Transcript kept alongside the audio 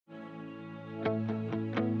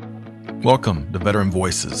Welcome to Veteran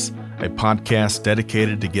Voices, a podcast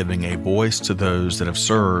dedicated to giving a voice to those that have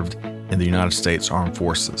served in the United States Armed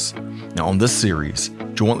Forces. Now, on this series,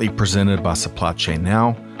 jointly presented by Supply Chain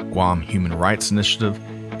Now, Guam Human Rights Initiative,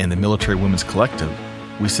 and the Military Women's Collective,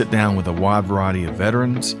 we sit down with a wide variety of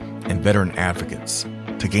veterans and veteran advocates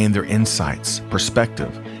to gain their insights,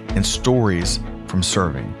 perspective, and stories from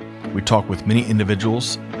serving. We talk with many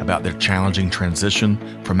individuals about their challenging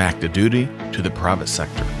transition from active duty to the private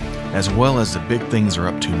sector, as well as the big things they're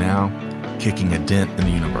up to now, kicking a dent in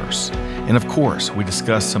the universe. And of course, we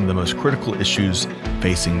discuss some of the most critical issues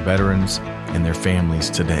facing veterans and their families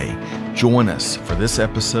today. Join us for this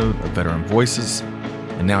episode of Veteran Voices.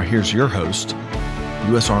 And now here's your host,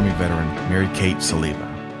 U.S. Army veteran Mary Kate Saliva.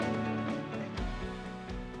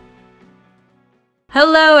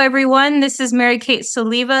 Hello, everyone. This is Mary Kate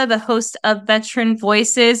Saliva, the host of Veteran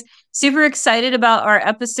Voices. Super excited about our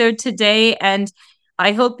episode today, and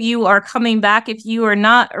I hope you are coming back. If you are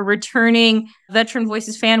not a returning Veteran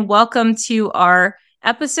Voices fan, welcome to our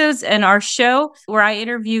episodes and our show where I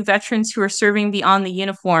interview veterans who are serving beyond the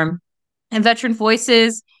uniform. And Veteran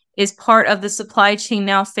Voices is part of the Supply Chain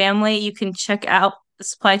Now family. You can check out the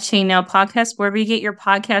Supply Chain Now podcast wherever you get your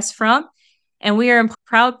podcasts from. And we are in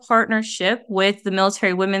proud partnership with the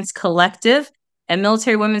Military Women's Collective at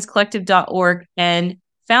militarywomenscollective.org and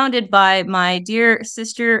founded by my dear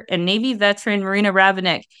sister and Navy veteran, Marina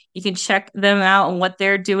Ravenik. You can check them out and what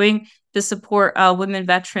they're doing to support women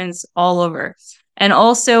veterans all over. And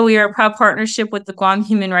also, we are a proud partnership with the Guam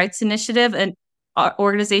Human Rights Initiative, an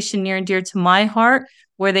organization near and dear to my heart,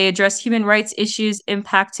 where they address human rights issues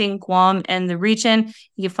impacting Guam and the region.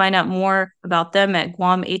 You can find out more about them at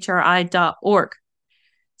guamhri.org.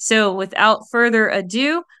 So without further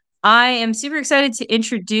ado, I am super excited to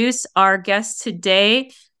introduce our guest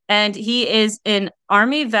today, and he is an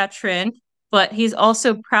Army veteran, but he's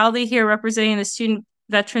also proudly here representing the Student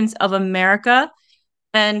Veterans of America.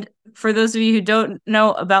 And for those of you who don't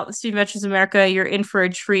know about the Student Veterans of America, you're in for a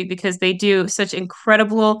treat because they do such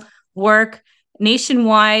incredible work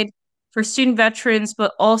nationwide for student veterans,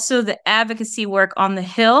 but also the advocacy work on the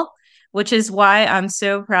Hill, which is why I'm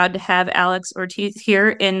so proud to have Alex Ortiz here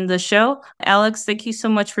in the show. Alex, thank you so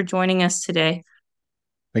much for joining us today.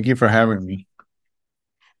 Thank you for having me.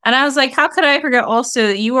 And I was like, how could I forget also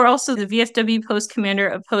that you were also the VFW post commander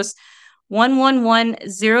of Post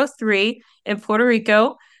 11103 in Puerto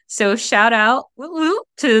Rico. So shout out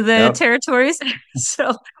to the territories.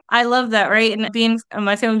 So I love that, right? And being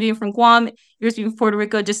my family being from Guam, yours being from Puerto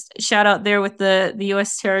Rico, just shout out there with the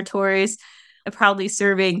U.S. territories, proudly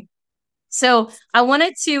serving. So I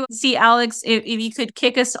wanted to see, Alex, if you could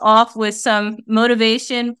kick us off with some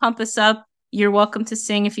motivation, pump us up. You're welcome to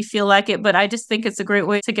sing if you feel like it, but I just think it's a great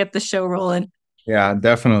way to get the show rolling. Yeah,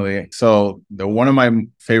 definitely. So one of my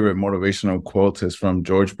favorite motivational quotes is from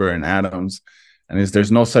George Burton Adams, and is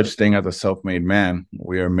there's no such thing as a self-made man.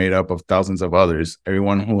 We are made up of thousands of others.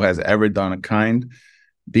 Everyone who has ever done a kind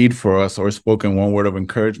deed for us or spoken one word of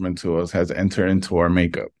encouragement to us has entered into our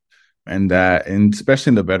makeup. And especially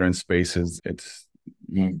in the veteran spaces, it's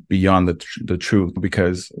beyond the truth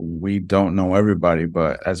because we don't know everybody.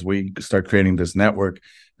 But as we start creating this network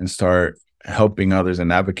and start helping others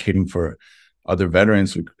and advocating for other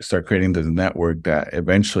veterans, we start creating this network that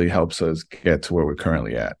eventually helps us get to where we're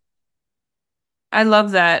currently at. I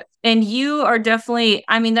love that. And you are definitely,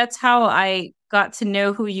 that's how I got to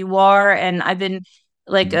know who you are. And I've been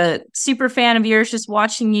like a super fan of yours, just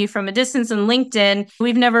watching you from a distance on LinkedIn.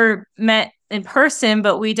 We've never met in person,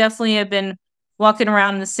 but we definitely have been walking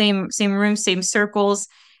around in the same room, same circles.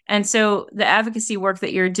 And so the advocacy work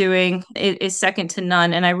that you're doing is second to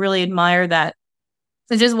none. And I really admire that.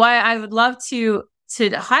 Which is why I would love to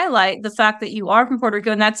highlight the fact that you are from Puerto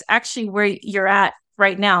Rico, and that's actually where you're at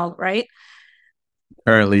right now, right?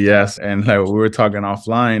 Currently, yes. And we were talking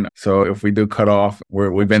offline. So if we do cut off,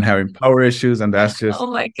 we've been having power issues, and that's just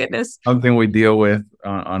oh my goodness, something we deal with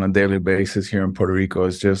on a daily basis here in Puerto Rico.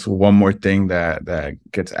 It's just one more thing that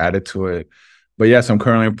gets added to it. But yes, I'm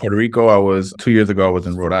currently in Puerto Rico. 2 years ago, I was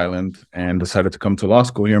in Rhode Island and decided to come to law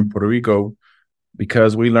school here in Puerto Rico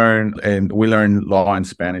because we learn law in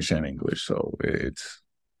Spanish and English. So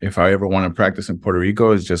if I ever want to practice in Puerto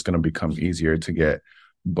Rico, it's just going to become easier to get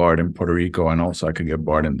barred in Puerto Rico, and also I could get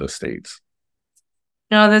barred in the States.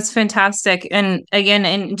 No, that's fantastic. And again,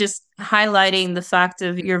 and just highlighting the fact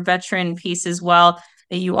of your veteran piece as well,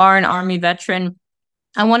 that you are an Army veteran.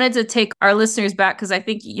 I wanted to take our listeners back because I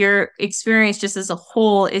think your experience just as a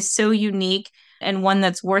whole is so unique and one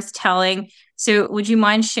that's worth telling. So would you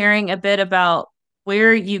mind sharing a bit about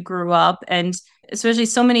where you grew up and especially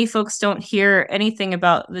so many folks don't hear anything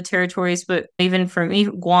about the territories, but even from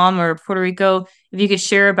Guam or Puerto Rico, if you could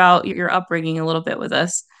share about your upbringing a little bit with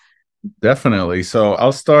us. Definitely. So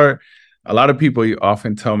I'll start. A lot of people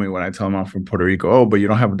often tell me when I tell them I'm from Puerto Rico, oh, but you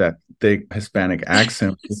don't have that thick Hispanic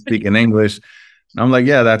accent to speak in English. And I'm like,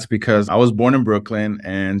 yeah, that's because I was born in Brooklyn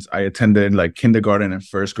and I attended like kindergarten and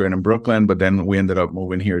first grade in Brooklyn, but then we ended up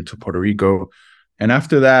moving here to Puerto Rico. And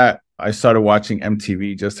after that, I started watching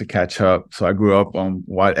MTV just to catch up. So I grew up on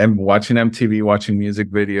watching MTV, watching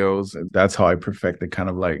music videos. That's how I perfected kind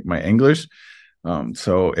of like my English.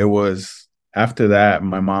 So it was after that,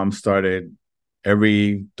 my mom started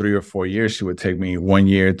every 3 or 4 years, she would take me 1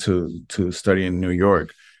 year to study in New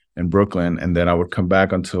York and Brooklyn. And then I would come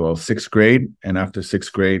back until sixth grade. And after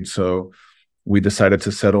sixth grade, so we decided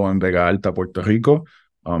to settle in Vega Alta, Puerto Rico.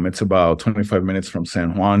 It's about 25 minutes from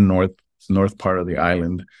San Juan, north part of the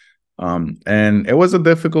island. And it was a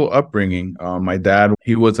difficult upbringing. My dad,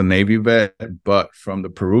 he was a Navy vet, but from the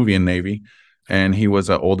Peruvian Navy. And he was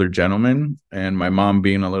an older gentleman. And my mom,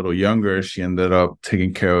 being a little younger, she ended up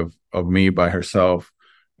taking care of me by herself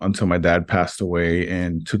until my dad passed away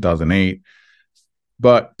in 2008.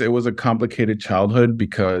 But it was a complicated childhood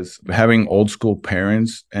because having old school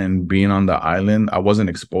parents and being on the island, I wasn't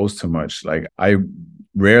exposed to much. Like I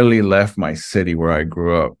rarely left my city where I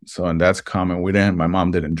grew up. So, and that's common. My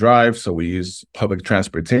mom didn't drive. So we used public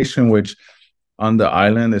transportation, which on the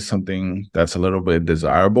island is something that's a little bit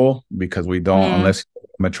desirable because we don't, unless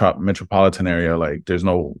metropolitan area, like there's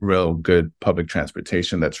no real good public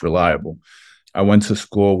transportation that's reliable. I went to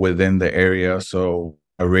school within the area, so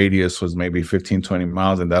a radius was maybe 15, 20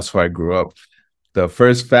 miles, and that's where I grew up. The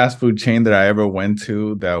first fast food chain that I ever went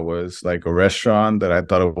to that was like a restaurant that I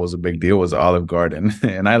thought it was a big deal was Olive Garden.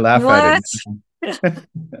 And I laugh at it.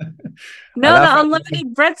 No, the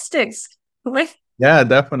unlimited breadsticks. Yeah,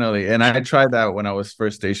 definitely. And I tried that when I was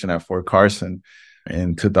first stationed at Fort Carson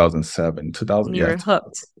in 2007. You were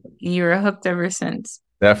hooked. You were hooked ever since.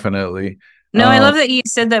 Definitely. No, I love that you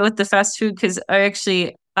said that with the fast food because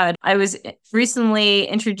I was recently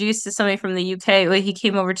introduced to somebody from the UK. Like, he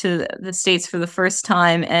came over to the States for the first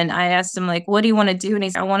time, and I asked him, like, what do you want to do? And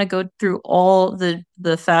he's, I want to go through all the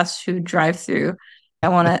fast food drive-through. I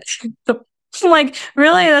want to... I'm like,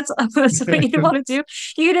 really? That's what you want to do?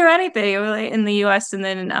 You can do anything in the US, and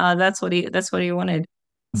then that's what he wanted.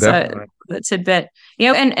 Definitely. So the tidbit.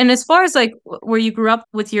 And as far as like where you grew up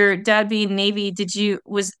with your dad being Navy,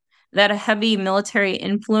 was that a heavy military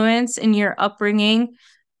influence in your upbringing?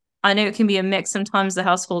 I know it can be a mix. Sometimes the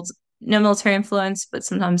household's no military influence, but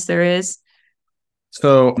sometimes there is.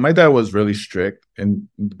 So my dad was really strict,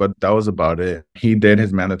 but that was about it. He did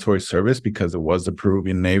his mandatory service because it was the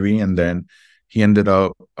Peruvian Navy, and then he ended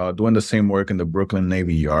up doing the same work in the Brooklyn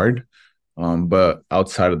Navy Yard, but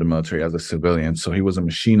outside of the military as a civilian. So he was a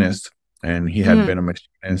machinist, and he had been a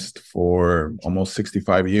machinist for almost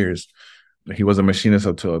 65 years. He was a machinist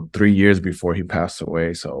up to 3 years before he passed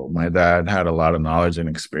away. So my dad had a lot of knowledge and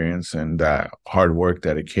experience, and that hard work,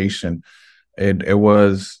 dedication. It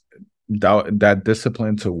was that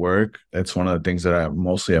discipline to work. It's one of the things that I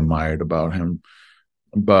mostly admired about him.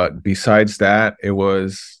 But besides that, it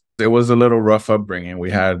was a little rough upbringing. We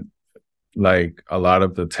had, like, a lot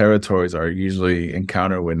of the territories are usually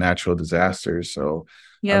encountered with natural disasters. So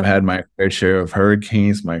I've had my fair share of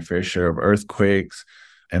hurricanes, my fair share of earthquakes.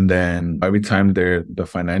 And then every time the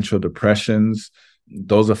financial depressions,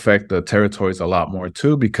 those affect the territories a lot more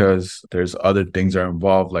too, because there's other things that are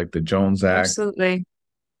involved, like the Jones Act. Absolutely.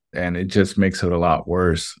 And it just makes it a lot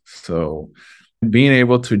worse. So being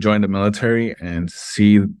able to join the military and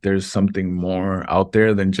see there's something more out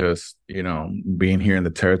there than just, being here in the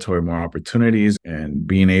territory, more opportunities, and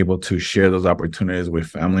being able to share those opportunities with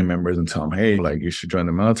family members and tell them, hey, like, you should join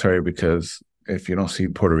the military, because if you don't see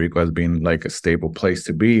Puerto Rico as being like a stable place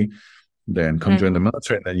to be, then come join the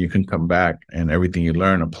military, and then you can come back and everything you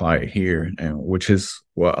learn, apply it here, and which is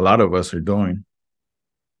what a lot of us are doing.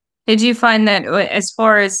 Did you find that, as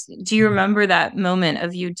far as, do you remember that moment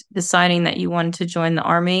of you deciding that you wanted to join the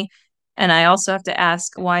Army? And I also have to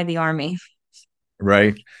ask, why the Army?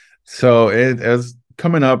 Right. So as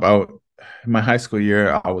coming up, in my high school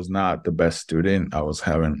year, I was not the best student. I was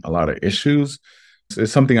having a lot of issues.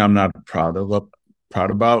 It's something I'm not proud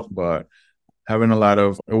about, but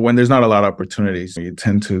when there's not a lot of opportunities, you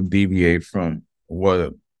tend to deviate from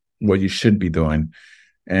what you should be doing.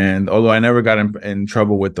 And although I never got in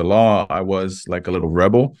trouble with the law, I was like a little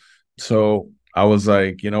rebel. So I was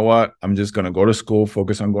like, you know what? I'm just going to go to school,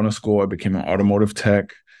 focus on going to school. I became an automotive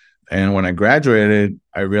tech. And when I graduated,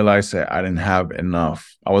 I realized that I didn't have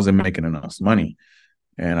enough. I wasn't making enough money.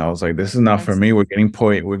 And I was like, this is not for me. We're getting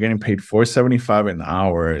paid $4.75 an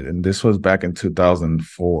hour. And this was back in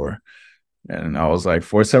 2004. And I was like,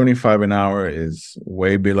 $4.75 an hour is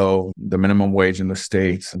way below the minimum wage in the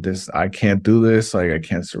States. I can't do this. Like, I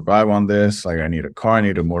can't survive on this. Like, I need a car. I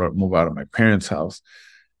need to move out of my parents' house.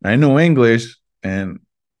 And I knew English. And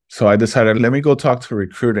so I decided, let me go talk to a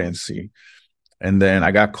recruiter and see. And then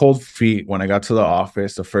I got cold feet when I got to the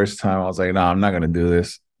office the first time. I was like, no, I'm not going to do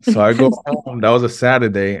this. So I go home. That was a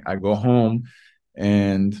Saturday. I go home,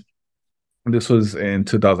 and this was in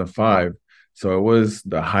 2005. So it was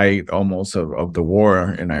the height almost of the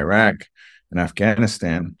war in Iraq and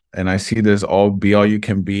Afghanistan. And I see this be all you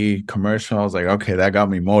can be commercial. I was like, okay, that got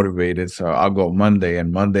me motivated. So I'll go Monday.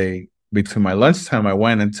 And Monday, between my lunchtime, I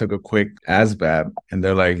went and took a quick ASVAB. And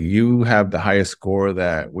they're like, you have the highest score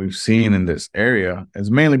that we've seen in this area. It's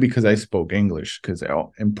mainly because I spoke English, because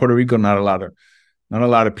in Puerto Rico, not a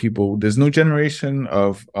lot of people. This new generation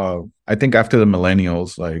of I think after the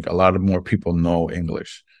millennials, like a lot of more people know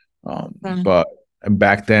English. But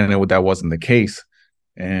back then that wasn't the case.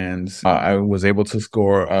 And I was able to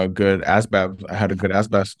score a good ASVAB. I had a good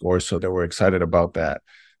ASVAB score, so they were excited about that.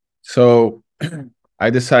 So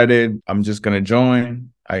I decided I'm just going to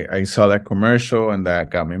join. I saw that commercial, and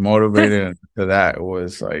that got me motivated. And after that, it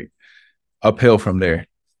was like uphill from there.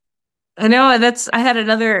 I know I had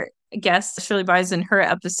another guest, Shirley Buys, in her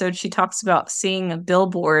episode. She talks about seeing a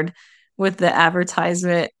billboard with the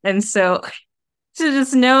advertisement. And so to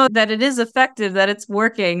just know that it is effective, that it's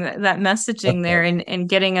working, that messaging there and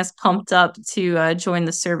getting us pumped up to join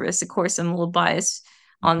the service. Of course, I'm a little biased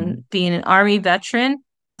on being an Army veteran,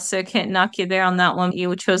 so I can't knock you there on that one.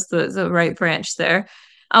 You chose the right branch there.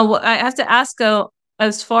 I have to ask,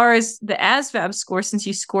 as far as the ASVAB score, since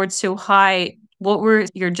you scored so high, what were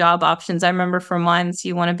your job options? I remember from mine, so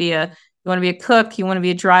you want to be a cook, you want to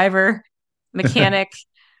be a driver, mechanic.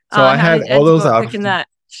 So I had all those options. That?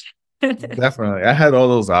 Definitely. I had all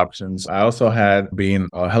those options. I also had being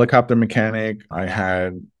a helicopter mechanic. I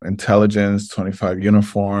had intelligence, 25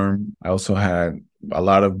 uniform. I also had a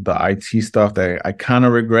lot of the IT stuff that I kind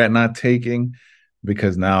of regret not taking,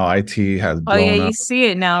 because now IT has blown up. You see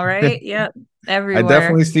it now, right? Yep. Everywhere. I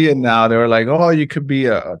definitely see it now. They were like, oh, you could be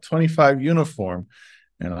a 25 uniform.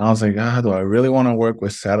 And I was like, do I really want to work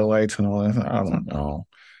with satellites and all that? I don't know.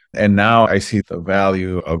 And now I see the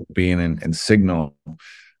value of being in signal.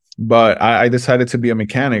 But I decided to be a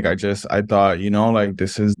mechanic. I thought, like,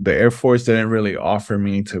 this is the Air Force didn't really offer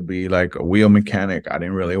me to be like a wheel mechanic. I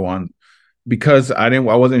didn't really want, because I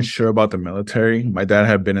wasn't sure about the military. My dad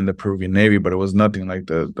had been in the Peruvian Navy, but it was nothing like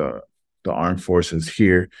the armed forces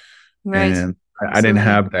here. Right. And I didn't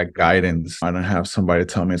have that guidance. I didn't have somebody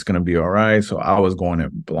tell me it's going to be all right. So I was going in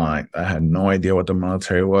blind. I had no idea what the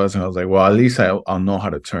military was. And I was like, well, at least I'll know how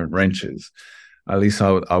to turn wrenches. At least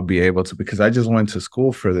I'll be able to, because I just went to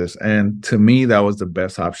school for this. And to me, that was the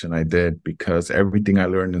best option I did, because everything I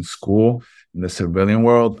learned in school, in the civilian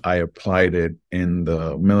world, I applied it in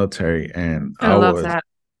the military. And I love that.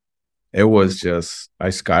 It was just, I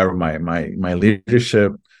skyrocketed my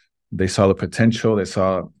leadership. They saw the potential. They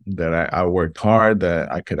saw that I worked hard, that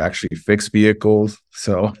I could actually fix vehicles.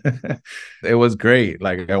 So it was great.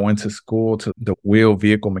 Like, I went to school, to the wheel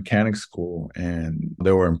vehicle mechanic school, and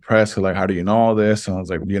they were impressed. Like, how do you know all this? And I was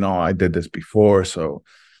like, I did this before. So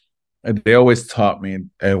they always taught me.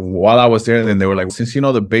 And while I was there, then they were like, since you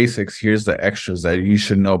know the basics, here's the extras that you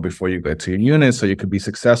should know before you get to your unit so you could be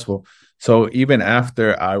successful. So even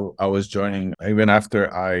after I was joining, even after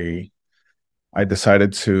I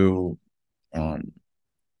decided to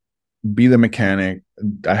be the mechanic,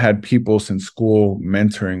 I had people since school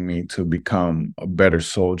mentoring me to become a better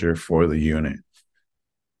soldier for the unit.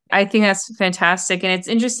 I think that's fantastic. And it's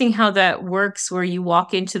interesting how that works, where you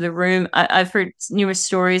walk into the room. I've heard numerous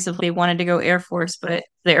stories of they wanted to go Air Force, but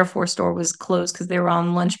the Air Force door was closed because they were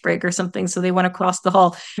on lunch break or something. So they went across the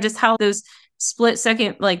hall. Just how those split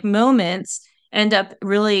second moments end up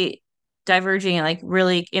really diverging and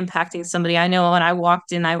really impacting somebody. I know when I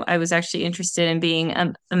walked in, I was actually interested in being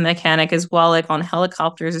a mechanic as well, like on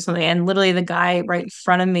helicopters or something. And literally the guy right in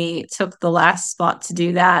front of me took the last spot to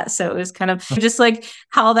do that. So it was kind of just like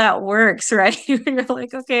how that works, right? You're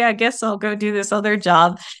like, okay, I guess I'll go do this other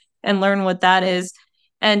job and learn what that is.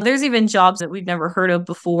 And there's even jobs that we've never heard of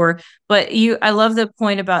before. But I love the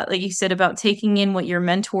point about, like you said, about taking in what your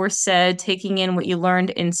mentor said, taking in what you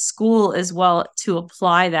learned in school as well to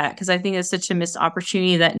apply that. Because I think it's such a missed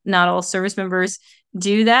opportunity that not all service members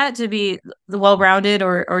do that, to be well-rounded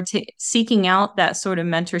or seeking out that sort of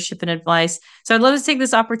mentorship and advice. So I'd love to take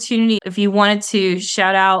this opportunity, if you wanted to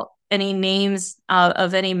shout out any names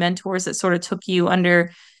of any mentors that sort of took you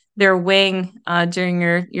under their wing during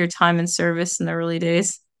your time in service in the early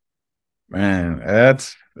days? Man,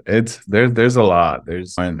 there's a lot.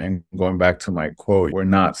 And going back to my quote, we're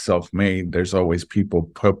not self-made. There's always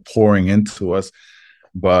people pouring into us.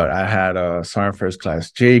 But I had Sergeant First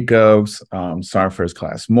Class Jacobs, Sergeant First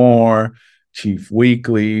Class Moore, Chief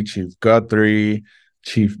Weekly, Chief Guthrie,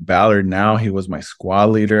 Chief Ballard. Now he was my squad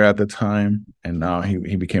leader at the time, and now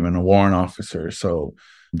he became a warrant officer. So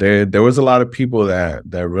there was a lot of people that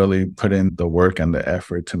really put in the work and the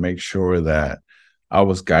effort to make sure that I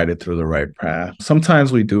was guided through the right path.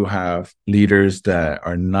 Sometimes we do have leaders that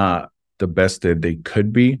are not the best that they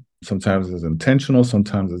could be. Sometimes it's intentional,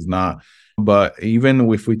 sometimes it's not. But even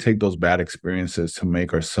if we take those bad experiences to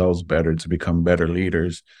make ourselves better, to become better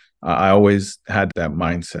leaders, I always had that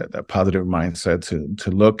mindset, that positive mindset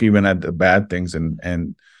to look even at the bad things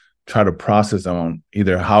and try to process them on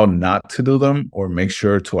either how not to do them or make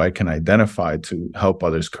sure I can identify to help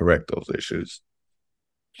others correct those issues.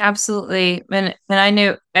 Absolutely. And I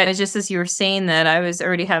knew, just as you were saying that, I was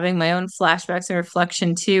already having my own flashbacks and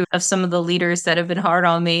reflection too of some of the leaders that have been hard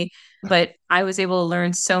on me, but I was able to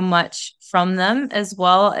learn so much from them as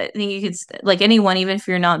well. I think you could, like anyone, even if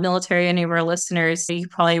you're not military, any of our listeners, you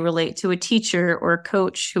probably relate to a teacher or a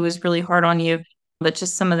coach who was really hard on you, but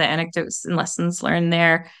just some of the anecdotes and lessons learned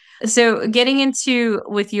there. So getting into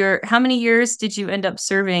how many years did you end up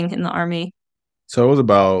serving in the Army? So it was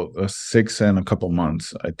about 6 and a couple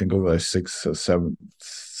months. I think it was like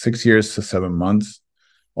 6 years to 7 months,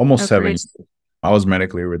 almost 7 years. I was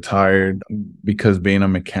medically retired because being a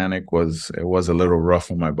mechanic was a little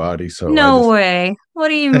rough on my body. So no way. What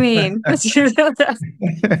do you mean? Especially down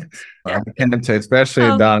in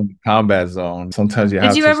the combat zone. Sometimes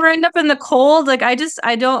Did you ever end up in the cold? Like I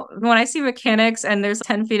don't, when I see mechanics and there's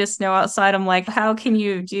 10 feet of snow outside, I'm like, how can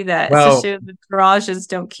you do that? Well, especially the garages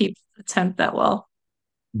don't keep the temp that well.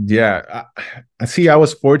 Yeah. I see. I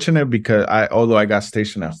was fortunate because although I got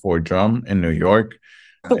stationed at Fort Drum in New York.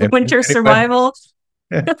 Winter survival.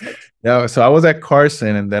 Yeah. So I was at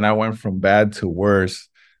Carson and then I went from bad to worse.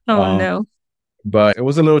 Oh, no. But it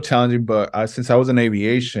was a little challenging. But since I was in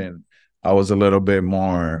aviation, I was a little bit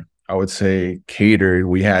more, I would say, catered.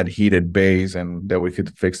 We had heated bays and that we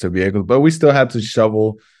could fix the vehicles, but we still had to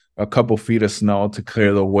shovel a couple feet of snow to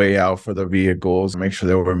clear the way out for the vehicles, make sure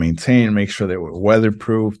they were maintained, make sure they were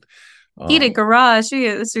weatherproofed. Heated garage.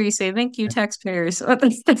 That's what you say. Thank you, taxpayers.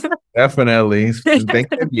 Definitely.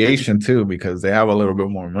 Thank aviation too, because they have a little bit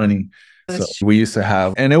more money. So we used to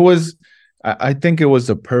have, and I think it was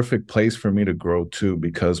the perfect place for me to grow too,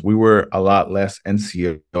 because we were a lot less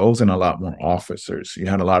NCOs and a lot more officers. You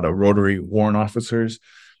had a lot of rotary warrant officers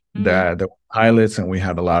that were pilots, and we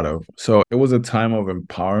had a lot of, so it was a time of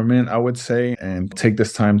empowerment, I would say, and take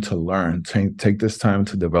this time to learn, take this time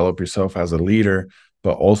to develop yourself as a leader,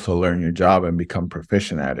 but also learn your job and become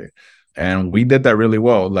proficient at it. And we did that really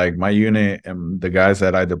well. Like my unit and the guys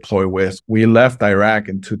that I deploy with, we left Iraq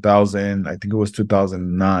in 2000, I think it was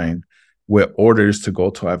 2009, with orders to go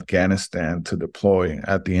to Afghanistan to deploy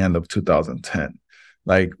at the end of 2010.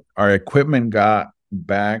 Like our equipment got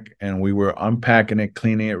back and we were unpacking it,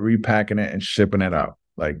 cleaning it, repacking it, and shipping it out.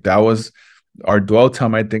 Like that was our dwell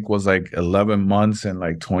time, I think, was like 11 months and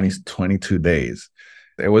like 22 days.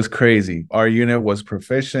 It was crazy. Our unit was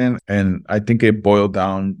proficient, and I think it boiled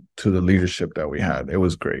down to the leadership that we had. It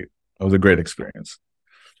was great. It was a great experience.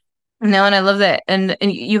 No, and I love that. And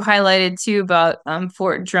you highlighted too about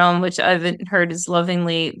Fort Drum, which I've heard is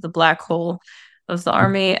lovingly the black hole of the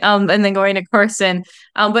Army, and then going to Carson.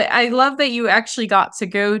 But I love that you actually got to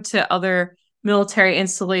go to other military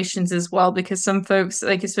installations as well, because some folks,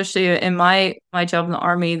 like especially in my job in the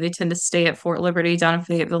Army, they tend to stay at Fort Liberty down in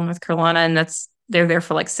Fayetteville, North Carolina, and they're there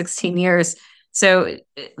for like 16 years. So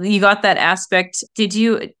you got that aspect. Did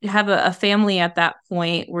you have a family at that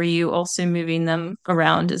point? Were you also moving them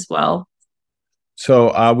around as well? So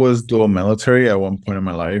I was dual military at one point in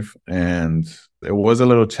my life, and it was a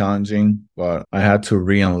little challenging, but I had to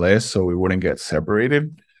re-enlist so we wouldn't get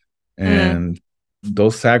separated. And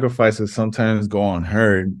those sacrifices sometimes go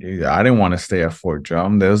unheard. I didn't want to stay at Fort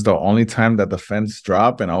Drum. That was the only time that the fence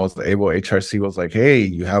dropped and I was able, HRC was like, hey,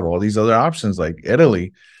 you have all these other options like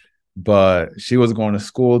Italy. But she was going to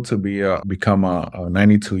school to become a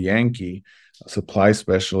 92 Yankee, a supply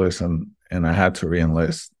specialist, and I had to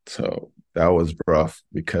re-enlist. So that was rough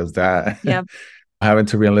because having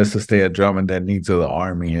to re-enlist to stay at Drum and then needs of the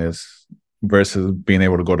Army is versus being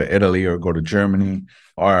able to go to Italy or go to Germany.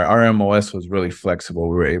 Our MOS was really flexible.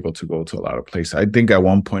 We were able to go to a lot of places. I think at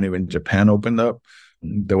one point even Japan opened up.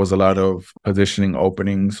 There was a lot of positioning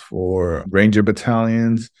openings for Ranger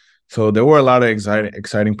battalions. So there were a lot of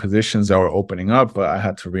exciting positions that were opening up, but I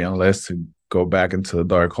had to re-enlist to go back into the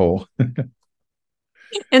dark hole.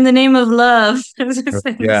 In the name of love.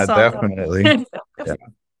 The Yeah, song. definitely. Yeah.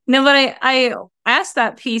 No, but I asked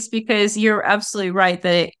that piece because you're absolutely right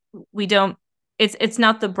that we don't. It's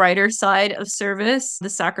not the brighter side of service, the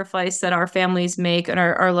sacrifice that our families make and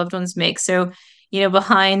our loved ones make. So,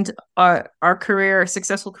 behind our career, our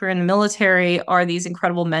successful career in the military are these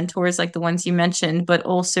incredible mentors like the ones you mentioned, but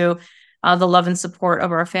also the love and support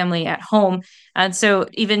of our family at home. And so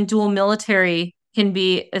even dual military can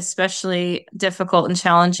be especially difficult and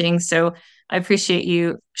challenging. So I appreciate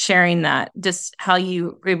you sharing that, just how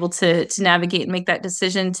you were able to navigate and make that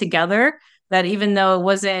decision together, that even though it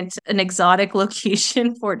wasn't an exotic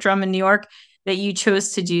location, Fort Drummond, New York, that you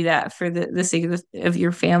chose to do that for the sake of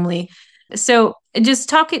your family. So just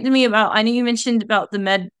talking to me about, I know you mentioned about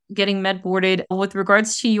getting med boarded with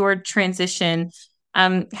regards to your transition.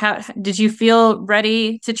 How did you feel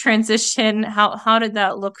ready to transition? How did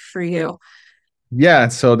that look for you? Yeah,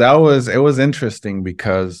 so it was interesting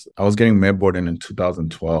because I was getting med boarded in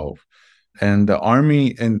 2012, and the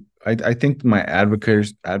Army, and I think my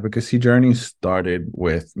advocacy journey started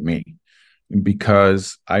with me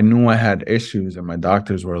because I knew I had issues, and my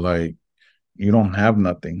doctors were like, "You don't have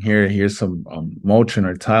nothing here. Here's some Motrin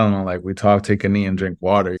or Tylenol. Like we talk, take a knee and drink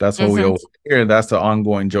water. That's what we always hear. That's the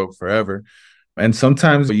ongoing joke forever." And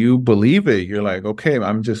sometimes you believe it. You're like, okay,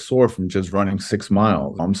 I'm just sore from just running 6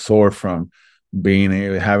 miles. I'm sore from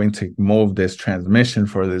having to move this transmission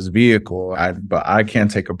for this vehicle. But I can't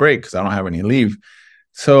take a break because I don't have any leave.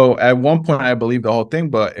 So at one point I believed the whole thing,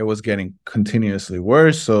 but it was getting continuously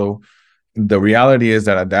worse. So the reality is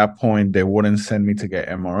that at that point they wouldn't send me to get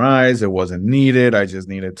MRIs. It wasn't needed. I just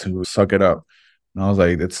needed to suck it up. And I was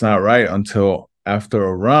like, it's not right, until after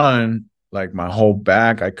a run, like my whole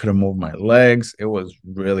back, I couldn't move my legs. It was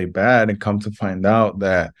really bad. And come to find out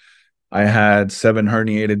that I had 7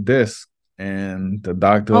 herniated discs. And the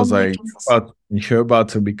doctor was like, you're about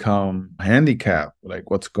to become handicapped. Like,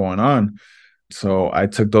 what's going on? So I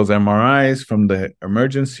took those MRIs from the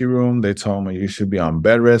emergency room. They told me you should be on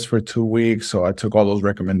bed rest for 2 weeks. So I took all those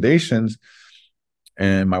recommendations.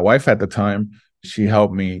 And my wife at the time, she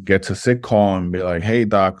helped me get to sick call and be like, hey,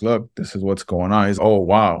 doc, look, this is what's going on. He's, oh,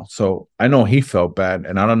 wow. So I know he felt bad.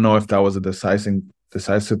 And I don't know if that was a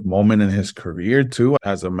decisive moment in his career, too,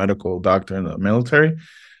 as a medical doctor in the military.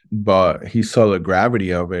 But he saw the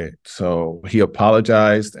gravity of it. So he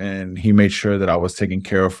apologized and he made sure that I was taken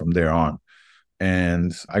care of from there on.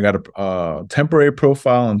 And I got a temporary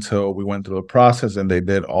profile until we went through the process and they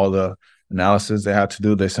did all the analysis they had to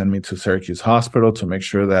do. They sent me to Syracuse Hospital to make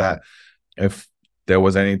sure that if there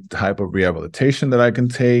was any type of rehabilitation that I can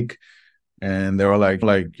take. And they were like,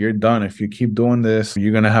 you're done. If you keep doing this,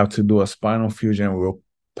 you're going to have to do a spinal fusion. We're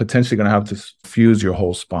potentially going to have to fuse your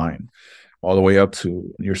whole spine all the way up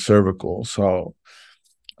to your cervical. So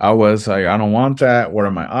I was like, I don't want that. What are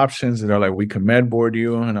my options? And they're like, we can med board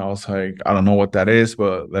you. And I was like, I don't know what that is,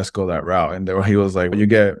 but let's go that route. And he was like,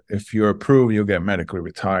 if you're approved, you'll get medically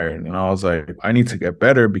retired. And I was like, I need to get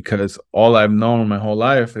better because all I've known my whole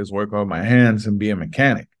life is work with my hands and be a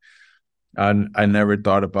mechanic. I never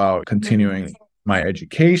thought about continuing my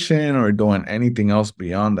education or doing anything else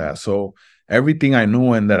beyond that. So everything I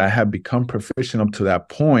knew and that I had become proficient up to that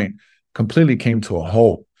point completely came to a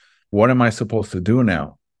halt. What am I supposed to do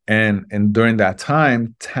now? And during that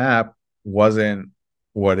time, TAP wasn't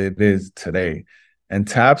what it is today. And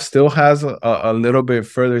TAP still has a little bit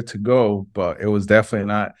further to go, but it was definitely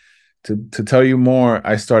not. To tell you more,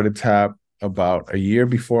 I started TAP about a year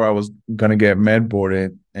before I was going to get med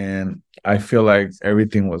boarded. And I feel like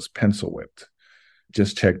everything was pencil whipped.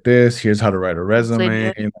 Just check this. Here's how to write a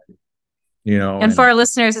resume. And for our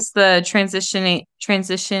listeners, it's the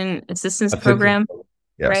transition assistance program,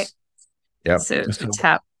 yes. Right? Yeah. So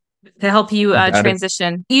TAP to help you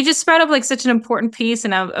transition. You just spread up like such an important piece,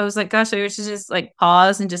 and I was like, gosh, I wish to just like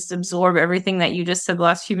pause and just absorb everything that you just said the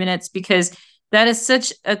last few minutes, because that is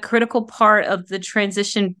such a critical part of the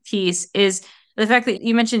transition piece. Is the fact that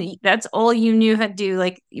you mentioned that's all you knew how to do,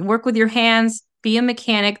 like work with your hands, be a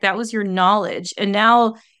mechanic. That was your knowledge, and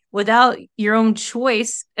now without your own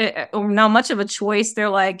choice or not much of a choice, they're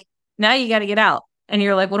like, now you got to get out, and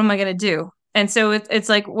you're like, what am I going to do? And so it's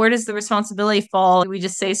like, where does the responsibility fall? We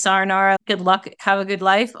just say, sayonara, good luck, have a good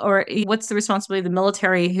life? Or what's the responsibility of the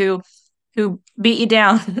military who beat you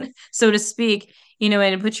down, so to speak,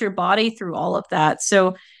 and put your body through all of that?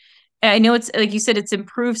 So I know it's, like you said, it's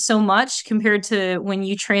improved so much compared to when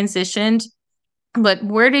you transitioned. But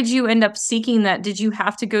where did you end up seeking that? Did you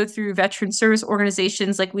have to go through veteran service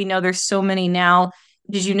organizations? Like we know there's so many now.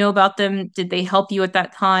 Did you know about them? Did they help you at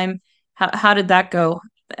that time? How did that go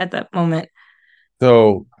at that moment?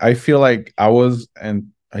 So I feel like I was, and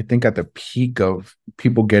I think at the peak of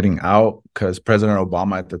people getting out, because President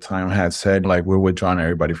Obama at the time had said, like, we're withdrawing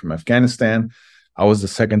everybody from Afghanistan. I was the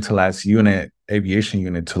second to last unit, aviation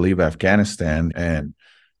unit, to leave Afghanistan. And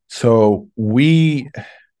so it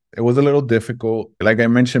was a little difficult. Like I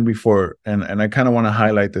mentioned before, and I kind of want to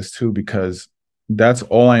highlight this too, because that's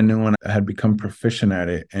all I knew and I had become proficient at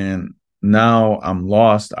it. And now I'm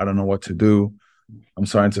lost. I don't know what to do. I'm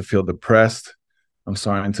starting to feel depressed. I'm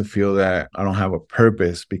starting to feel that I don't have a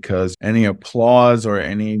purpose, because any applause or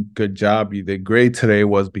any good job you did great today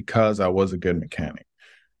was because I was a good mechanic.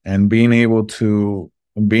 And being able to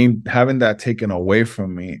having that taken away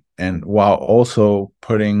from me, and while also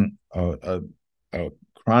putting a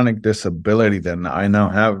chronic disability that I now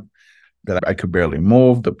have, that I could barely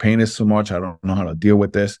move. The pain is so much. I don't know how to deal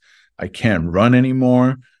with this. I can't run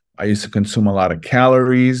anymore. I used to consume a lot of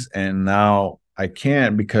calories, and now I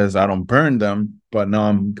can't because I don't burn them, but now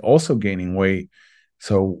I'm also gaining weight.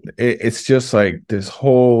 So it's just like this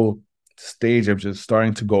whole stage of just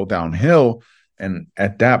starting to go downhill. And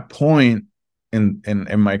at that point in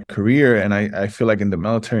my career, and I feel like in the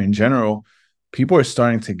military in general, people are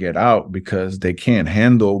starting to get out because they can't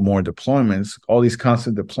handle more deployments. All these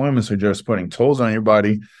constant deployments are just putting tolls on your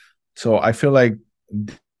body. So I feel like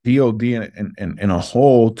DOD in a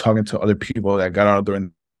whole, talking to other people that got out during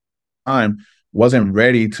the time, wasn't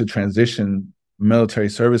ready to transition military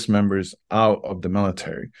service members out of the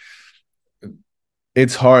military.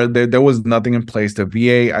 It's hard. There was nothing in place. The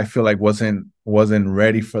VA, I feel like, wasn't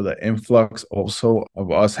ready for the influx also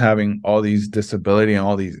of us having all these disability and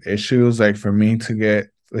all these issues. Like, for me to get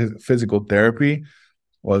physical therapy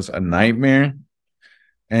was a nightmare.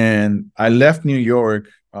 And I left New York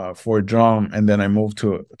for drum, and then I moved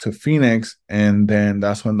to Phoenix, and then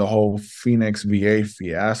that's when the whole Phoenix VA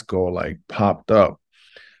fiasco like popped up.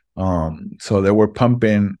 So they were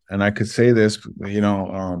pumping, and I could say this,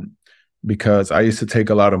 because I used to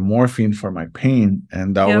take a lot of morphine for my pain,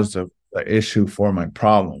 and that was the issue for my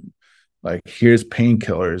problem. Like, here's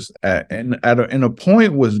painkillers, and in a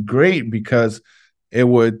point was great because it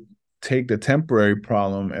would take the temporary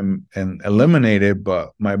problem and eliminate it,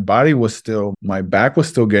 but my back was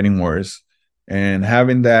still getting worse. And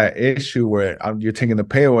having that issue where you're taking the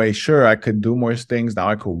pay away, sure, I could do more things. Now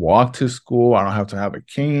I could walk to school. I don't have to have a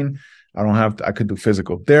cane. I could do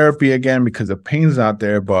physical therapy again because the pain's not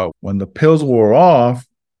there. But when the pills wore off,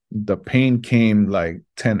 the pain came like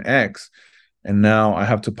 10x. And now I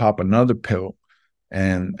have to pop another pill.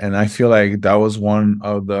 And I feel like that was one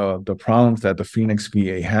of the problems that the Phoenix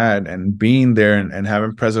VA had. And being there and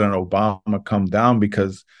having President Obama come down,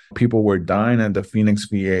 because people were dying at the Phoenix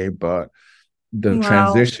VA, but the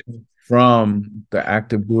transition from the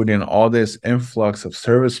active duty and all this influx of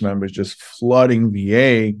service members just flooding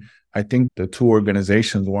VA, I think the two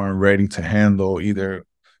organizations weren't ready to handle either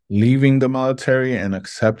leaving the military and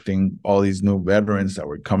accepting all these new veterans that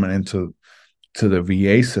were coming into the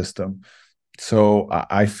VA system. So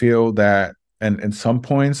I feel that, and in some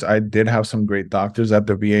points, I did have some great doctors at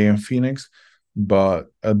the VA in Phoenix,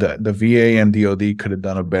 but the VA and DOD could have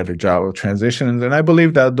done a better job of transitions. And I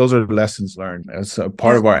believe that those are lessons learned. As a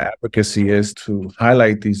part of our advocacy is to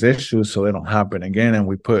highlight these issues so they don't happen again, and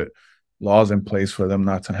we put laws in place for them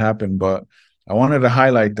not to happen. But I wanted to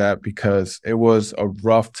highlight that because it was a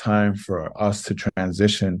rough time for us to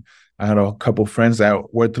transition. I had a couple friends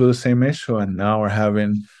that were through the same issue, and now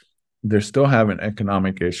they're still having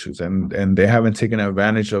economic issues, and they haven't taken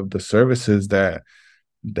advantage of the services that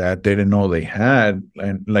they didn't know they had.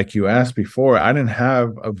 And like you asked before, I didn't have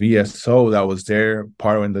a VSO that was there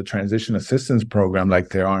part of the transition assistance program like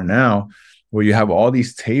there are now, where you have all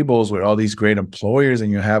these tables with all these great employers,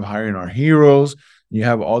 and you have Hiring Our Heroes. You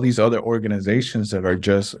have all these other organizations that are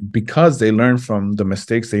just because they learned from the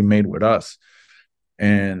mistakes they made with us.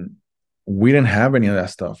 And we didn't have any of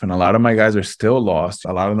that stuff. And a lot of my guys are still lost.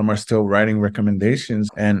 A lot of them are still writing recommendations.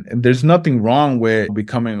 And there's nothing wrong with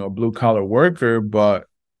becoming a blue collar worker. But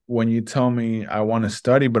when you tell me I want to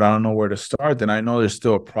study, but I don't know where to start, then I know there's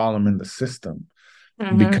still a problem in the system.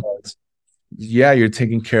 Because you're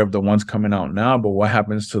taking care of the ones coming out now, but what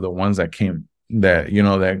happens to the ones that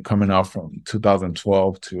that coming out from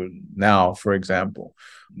 2012 to now, for example?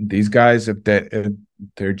 These guys, if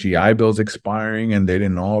their GI Bill's expiring and they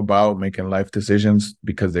didn't know about making life decisions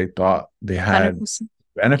because they thought they had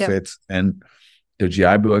benefits, and the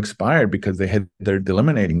GI Bill expired because they had their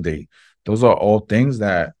eliminating date. Those are all things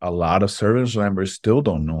that a lot of service members still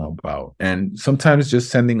don't know about. And sometimes just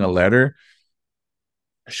sending a letter,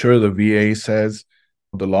 sure, the VA says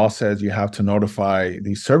The law says you have to notify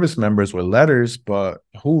these service members with letters, but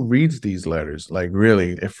who reads these letters? Like,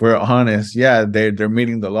 really, if we're honest, yeah, they're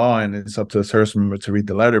meeting the law and it's up to the service member to read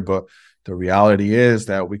the letter. But the reality is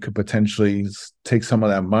that we could potentially take some of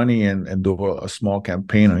that money and do a small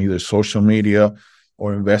campaign on either social media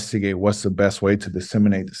or investigate what's the best way to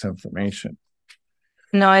disseminate this information.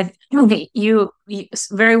 No, I think you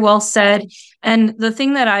very well said. And the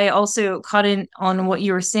thing that I also caught in on what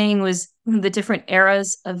you were saying was the different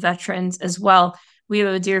eras of veterans as well. We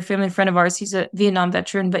have a dear family friend of ours. He's a Vietnam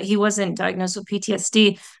veteran, but he wasn't diagnosed with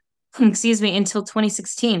PTSD, excuse me, until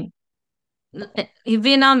 2016,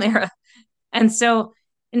 Vietnam era. And so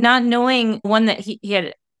not knowing one that he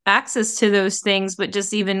had access to those things, but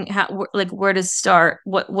just even like where to start,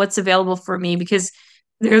 what's available for me, because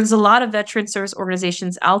there's a lot of veteran service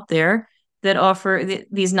organizations out there that offer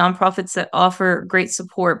these nonprofits that offer great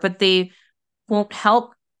support, but they won't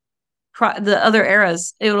help the other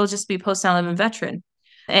eras. It'll just be post 9/11 veteran.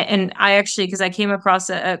 And I actually, because I came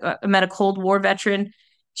across I met a Cold War veteran.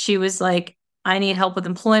 She was like, I need help with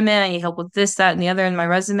employment. I need help with this, that, and the other in my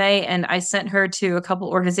resume. And I sent her to a couple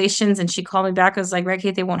organizations and she called me back. I was like,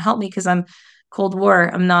 Kate, they won't help me because I'm Cold War.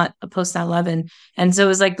 I'm not a post 9/11. And so it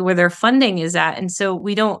was like where their funding is at. And so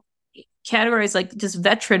we don't categorize like just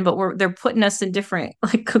veteran, but they're putting us in different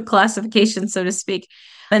like classifications, so to speak.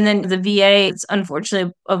 And then the VA, it's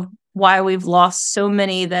unfortunately of why we've lost so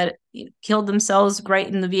many that killed themselves right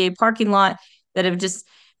in the VA parking lot, that have just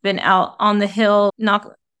been out on the Hill,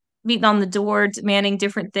 beating on the door, demanding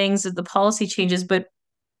different things of the policy changes. But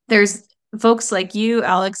there's folks like you,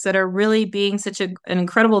 Alex, that are really being such an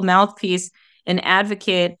incredible mouthpiece and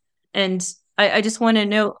advocate. And I just want to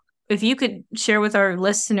know if you could share with our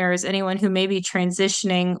listeners, anyone who may be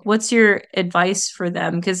transitioning, what's your advice for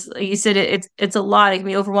them? Because like you said, it's a lot. It can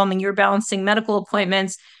be overwhelming. You're balancing medical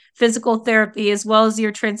appointments, physical therapy, as well as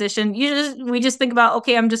your transition. We just think about,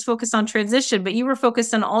 okay, I'm just focused on transition, but you were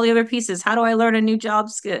focused on all the other pieces. How do I learn a new job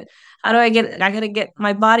skill? How do I got to get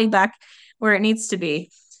my body back where it needs to be.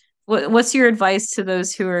 What's your advice to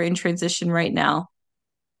those who are in transition right now?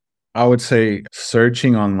 I would say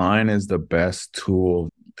searching online is the best tool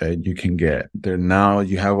that you can get. Now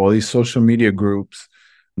you have all these social media groups.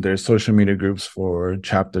 There's social media groups for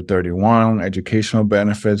Chapter 31, educational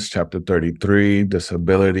benefits, Chapter 33,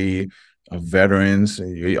 disability, veterans.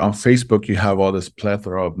 On Facebook, you have all this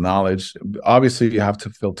plethora of knowledge. Obviously, you have to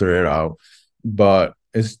filter it out, but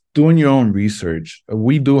it's doing your own research.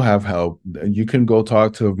 We do have help. You can go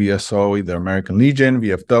talk to a VSO, either American Legion,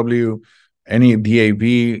 VFW, any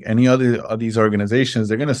DAV, any other of these organizations.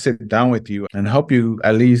 They're going to sit down with you and help you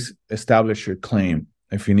at least establish your claim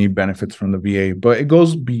if you need benefits from the VA. But it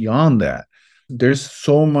goes beyond that. There's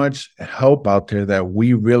so much help out there that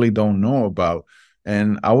we really don't know about.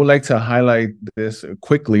 And I would like to highlight this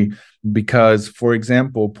quickly because, for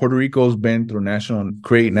example, Puerto Rico's been through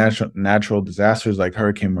natural disasters like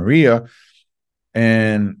Hurricane Maria.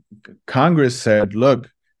 And Congress said,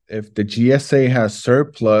 look, if the GSA has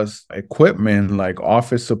surplus equipment like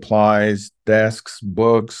office supplies, desks,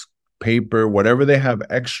 books, paper, whatever they have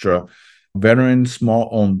extra, veteran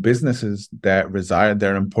small-owned businesses that reside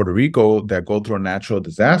there in Puerto Rico that go through a natural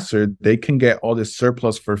disaster, they can get all this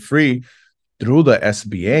surplus for free through the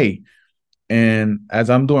SBA. And as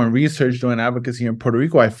I'm doing research, doing advocacy in Puerto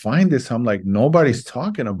Rico, I find this, I'm like, nobody's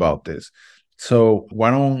talking about this. So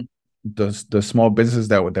why don't the small businesses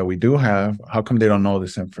that we do have, how come they don't know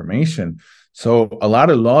this information? So a lot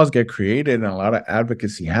of laws get created and a lot of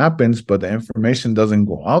advocacy happens, but the information doesn't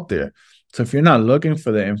go out there. So if you're not looking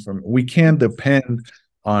for the information, we can't depend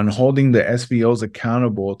on holding the SBOs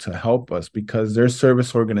accountable to help us because they're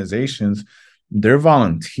service organizations. They're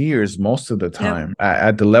volunteers most of the time. Yep.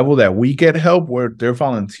 At the level that we get help, where they're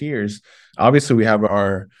volunteers. Obviously, we have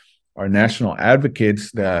our national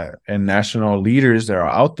advocates and national leaders that are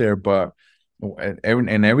out there, but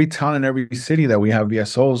in every town and every city that we have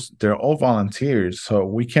VSOs, they're all volunteers. So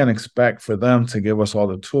we can't expect for them to give us all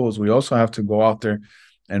the tools. We also have to go out there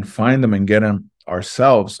and find them and get them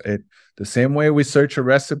ourselves. The same way we search a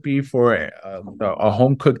recipe for a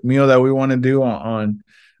home cooked meal that we want to do on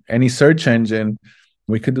any search engine,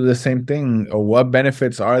 we could do the same thing. Or what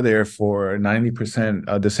benefits are there for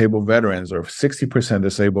 90% disabled veterans or 60%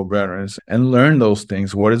 disabled veterans, and learn those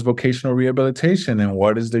things. What is vocational rehabilitation and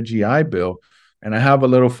what is the GI Bill? And I have a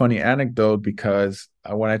little funny anecdote because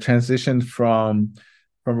when I transitioned from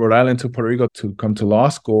Rhode Island to Puerto Rico to come to law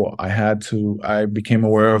school, I became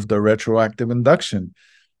aware of the retroactive induction,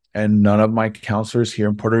 and none of my counselors here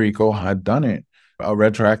in Puerto Rico had done it. A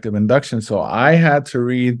retroactive induction. So I had to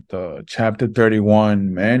read the Chapter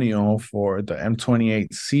 31 manual for the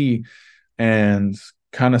M28C. And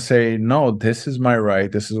kind of say, no, this is my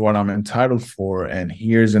right. This is what I'm entitled for. And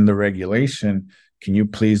here's in the regulation. Can you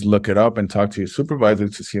please look it up and talk to your supervisor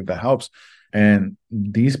to see if that helps? And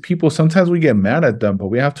these people, sometimes we get mad at them, but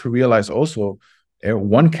we have to realize also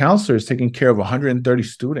one counselor is taking care of 130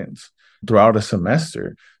 students throughout a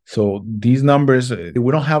semester. So these numbers, we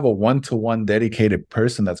don't have a one-to-one dedicated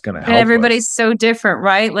person that's going to help And everybody's us. so different,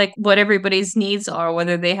 right? Like what everybody's needs are,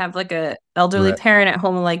 whether they have like a elderly Right. parent at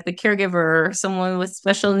home, like the caregiver, or someone with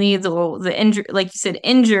special needs, or the injured, like you said,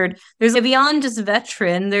 injured. There's beyond just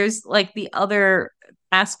veteran. There's like the other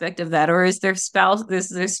aspect of that, or is their spouse? Does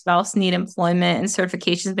their spouse need employment and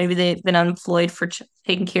certifications? Maybe they've been unemployed for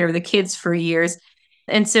taking care of the kids for years,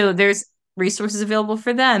 and so there's resources available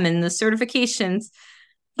for them and the certifications.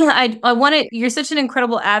 Yeah, I want to. You're such an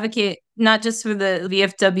incredible advocate, not just for the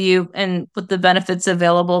VFW and with the benefits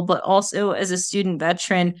available, but also as a student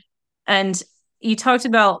veteran. And you talked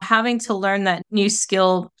about having to learn that new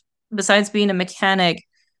skill besides being a mechanic.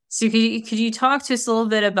 So could you talk to us a little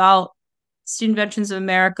bit about Student Veterans of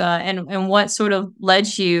America and what sort of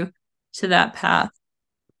led you to that path?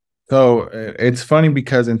 So it's funny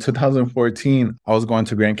because in 2014, I was going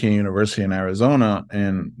to Grand Canyon University in Arizona,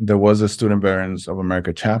 and there was a Student Veterans of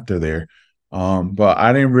America chapter there. But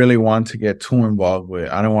I didn't really want to get too involved with it.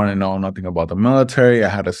 I didn't want to know nothing about the military. I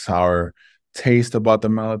had a sour taste about the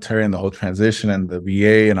military and the whole transition and the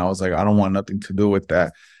VA. And I was like, I don't want nothing to do with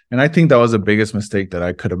that. And I think that was the biggest mistake that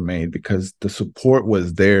I could have made because the support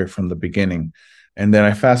was there from the beginning. And then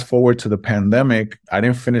I fast forward to the pandemic. I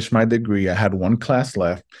didn't finish my degree. I had one class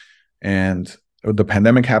left. And the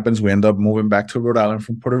pandemic happens. We end up moving back to Rhode Island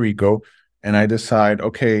from Puerto Rico. And I decide,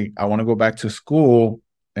 okay, I want to go back to school.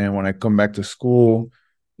 And when I come back to school,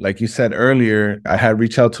 like you said earlier, I had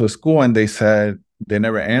reached out to a school and they said they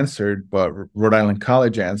never answered, but Rhode Island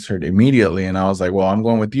College answered immediately. And I was like, well, I'm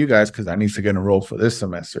going with you guys because I need to get enrolled for this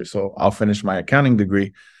semester. So I'll finish my accounting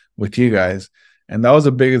degree with you guys. And that was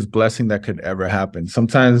the biggest blessing that could ever happen.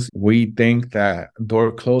 Sometimes we think that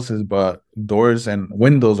door closes, but doors and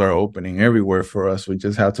windows are opening everywhere for us. We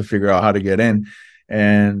just have to figure out how to get in.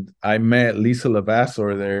 And I met Lisa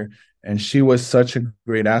Levasseur there, and she was such a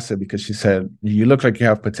great asset because she said, you look like you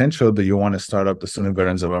have potential. Do you want to start up the Student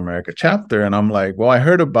Veterans of America chapter? And I'm like, well, I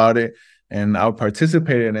heard about it and I'll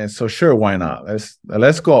participate in it. So sure, why not?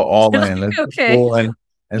 Let's go all in. Let's Okay. go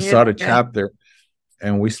and start a Okay. chapter.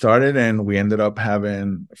 And we started, and we ended up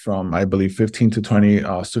having from, I believe, 15 to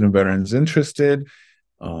 20 student veterans interested.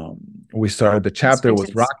 We started the chapter. It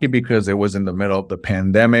was rocky because it was in the middle of the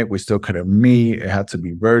pandemic. We still couldn't meet. It had to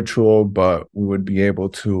be virtual, but we would be able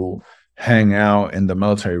to hang out in the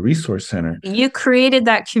Military Resource Center. You created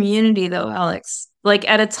that community, though, Alex, like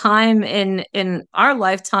at a time in our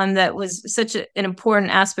lifetime that was such an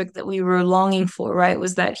important aspect that we were longing for, right?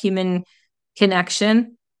 Was that human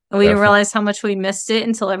connection. And we didn't realize how much we missed it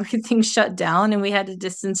until everything shut down and we had to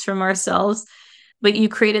distance from ourselves. But you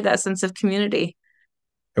created that sense of community.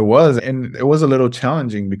 It was. And it was a little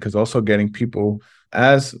challenging because also getting people,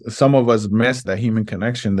 as some of us missed that human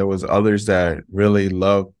connection, there was others that really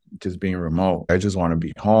loved just being remote. I just want to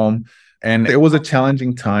be home. And it was a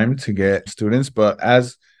challenging time to get students. But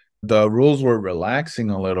as the rules were relaxing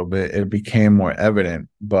a little bit, it became more evident.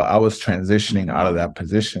 But I was transitioning out of that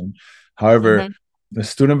position. However, the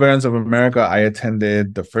Student Veterans of America, I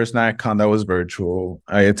attended the first NIACON that was virtual.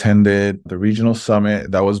 I attended the Regional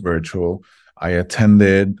Summit that was virtual. I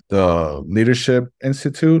attended the Leadership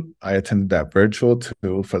Institute. I attended that virtual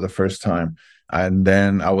too for the first time. And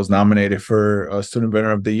then I was nominated for a Student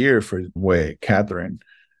Veteran of the Year for Catherine.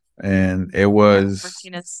 And it was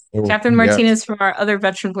Catherine Martinez from our other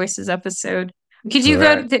Veteran Voices episode. Could you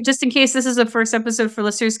go, just in case this is the first episode for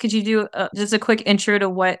listeners, could you do just a quick intro to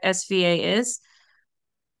what SVA is?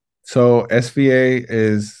 So SVA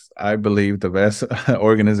is, I believe, the best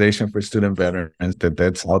organization for student veterans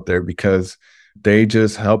that's out there because they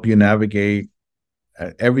just help you navigate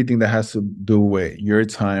everything that has to do with your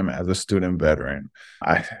time as a student veteran.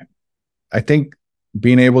 I think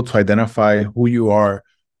being able to identify who you are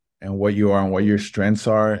and what your strengths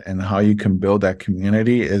are and how you can build that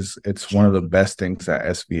community it's one of the best things that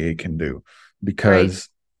SVA can do because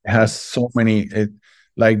it has so many.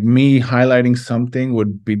 Like me highlighting something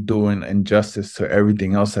would be doing injustice to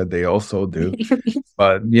everything else that they also do.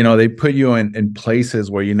 But, they put you in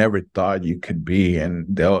places where you never thought you could be. And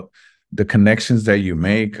the connections that you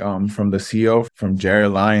make from the CEO, from Jerry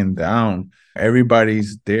Lyon down,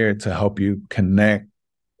 everybody's there to help you connect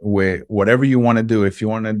with whatever you want to do. If you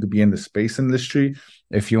wanted to be in the space industry,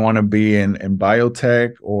 if you want to be in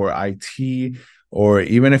biotech or IT, Or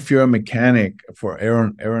even if you're a mechanic for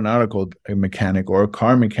aeronautical mechanic or a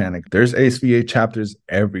car mechanic, there's SBA chapters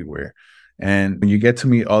everywhere. And when you get to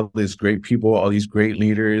meet all these great people, all these great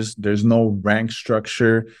leaders, there's no rank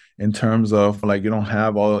structure in terms of like you don't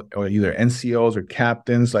have all or either NCOs or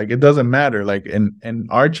captains. Like it doesn't matter. Like in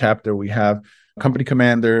our chapter, we have a company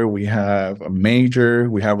commander, we have a major,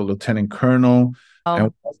 we have a lieutenant colonel.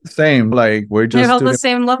 And we're the same. Like we're They're just all the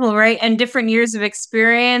same level, right? And different years of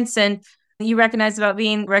experience. And you recognize about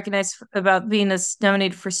being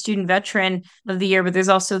nominated for Student Veteran of the Year, but there's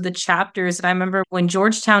also the chapters. And I remember when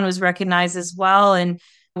Georgetown was recognized as well, and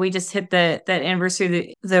we just hit that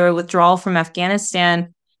anniversary of the withdrawal from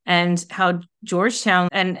Afghanistan, and how Georgetown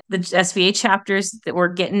and the SVA chapters that were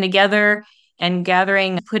getting together and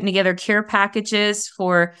putting together care packages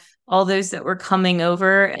for all those that were coming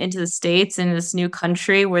over into the States in this new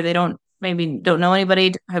country where they don't know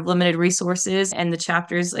anybody, have limited resources, and the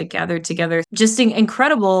chapters like gathered together. Just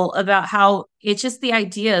incredible about how it's just the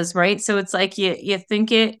ideas, right? So it's like you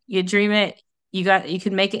think it, you dream it, you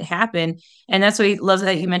can make it happen. And that's what he loves,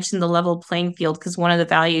 that you mentioned the level playing field, because one of the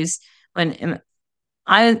values when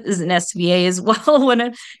I was an SBA as well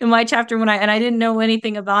in my chapter I didn't know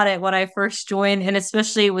anything about it when I first joined, and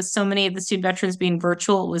especially with so many of the student veterans being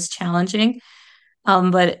virtual, it was challenging.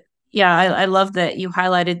 But yeah, I love that you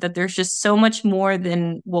highlighted that there's just so much more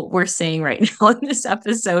than what we're saying right now in this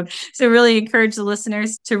episode. So really encourage the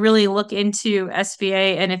listeners to really look into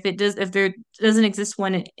SBA, and if there doesn't exist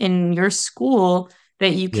one in your school,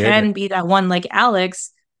 that you can be that one like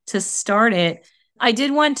Alex to start it. I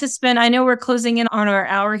did want to I know we're closing in on our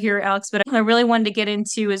hour here, Alex, but I really wanted to get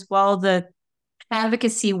into as well the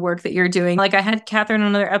advocacy work that you're doing. Like I had Catherine on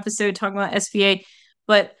another episode talking about SBA,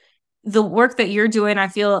 but the work that you're doing, I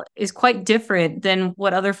feel, is quite different than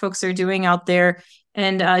what other folks are doing out there.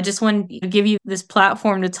 And I just want to give you this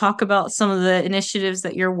platform to talk about some of the initiatives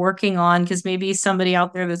that you're working on, because maybe somebody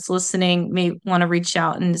out there that's listening may want to reach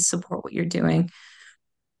out and support what you're doing.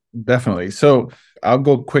 Definitely. So I'll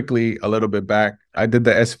go quickly a little bit back. I did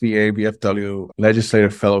the SBA VFW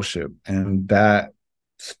Legislative Fellowship, and that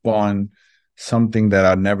spawned something that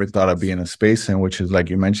I never thought I'd be in a space in, which is, like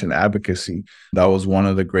you mentioned, advocacy. That was one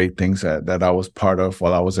of the great things that I was part of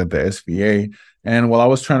while I was at the SBA. And while I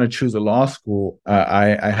was trying to choose a law school,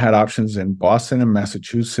 I had options in Boston and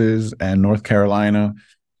Massachusetts and North Carolina.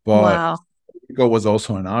 But wow. Rico was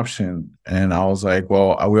also an option. And I was like,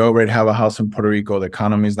 well, we already have a house in Puerto Rico. The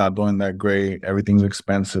economy is not doing that great. Everything's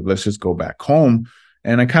expensive. Let's just go back home.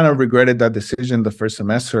 And I kind of regretted that decision the first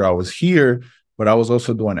semester I was here, but I was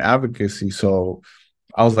also doing advocacy. So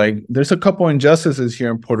I was like, there's a couple injustices here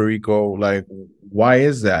in Puerto Rico. Like, why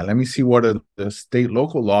is that? Let me see what are the state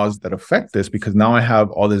local laws that affect this, because now I have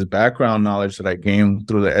all this background knowledge that I gained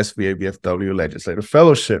through the SBA VFW Legislative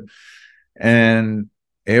Fellowship. And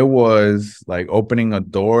it was like opening a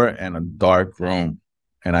door in a dark room.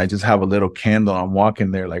 And I just have a little candle. I'm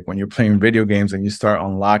walking there, like when you're playing video games and you start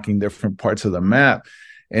unlocking different parts of the map.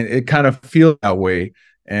 And it kind of feels that way.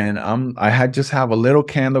 And I had just have a little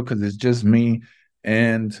candle because it's just me.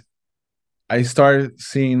 And I started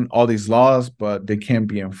seeing all these laws, but they can't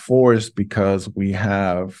be enforced because we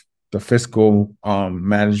have the fiscal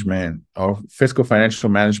management or fiscal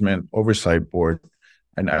financial management oversight board.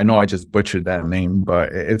 And I know I just butchered that name,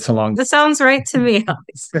 but it's along. That sounds right to me.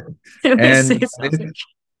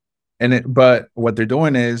 But what they're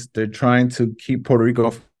doing is they're trying to keep Puerto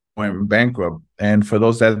Rico from going bankrupt. And for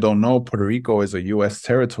those that don't know, Puerto Rico is a U.S.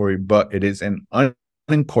 territory, but it is an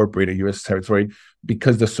unincorporated U.S. territory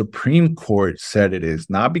because the Supreme Court said it is,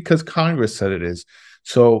 not because Congress said it is.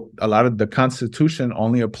 So a lot of the Constitution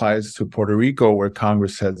only applies to Puerto Rico where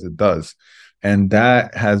Congress says it does. And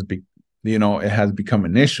that has it has become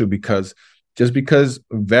an issue because just because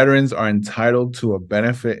veterans are entitled to a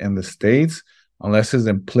benefit in the states, unless it's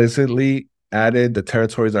implicitly added, the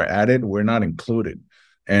territories are added, we're not included.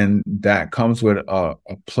 And that comes with a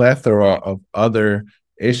plethora of other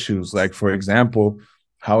issues. Like, for example,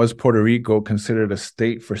 how is Puerto Rico considered a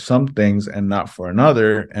state for some things and not for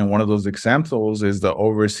another? And one of those examples is the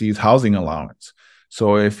overseas housing allowance.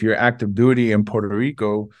 So if you're active duty in Puerto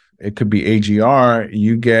Rico, it could be AGR,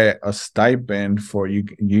 you get a stipend for you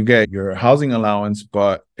get your housing allowance,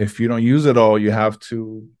 but if you don't use it all, you have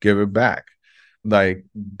to give it back. Like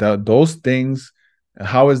those things,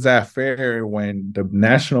 how is that fair when the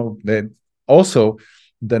national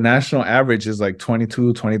average is like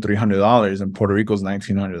 $2,300 and Puerto Rico's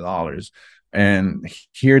 $1,900. And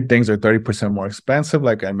here things are 30% more expensive.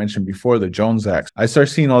 Like I mentioned before, the Jones Act. I start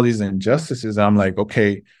seeing all these injustices. I'm like,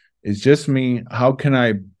 okay, it's just me. How can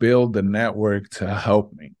I build the network to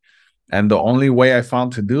help me? And the only way I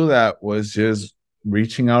found to do that was just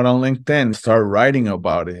reaching out on LinkedIn, start writing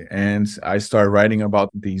about it. And I started writing about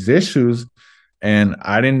these issues. And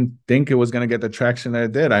I didn't think it was going to get the traction that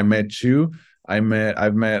it did. I met you. I've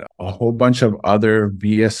met a whole bunch of other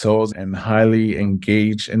VSOs and highly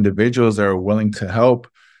engaged individuals that are willing to help.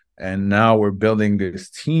 And now we're building this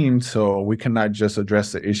team so we can not just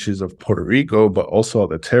address the issues of Puerto Rico, but also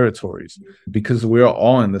other territories, because we're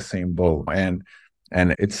all in the same boat. And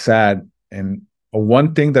it's sad. And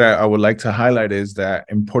one thing that I would like to highlight is that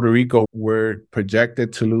in Puerto Rico, we're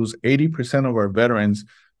projected to lose 80% of our veterans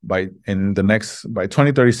by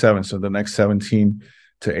 2037. So the next 17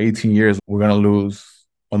 to 18 years, we're going to lose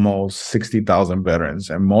almost 60,000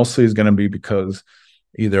 veterans. And mostly it's going to be because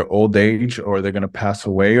either old age, or they're going to pass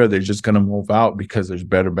away, or they're just going to move out because there's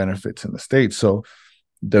better benefits in the state. So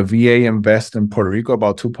the VA invests in Puerto Rico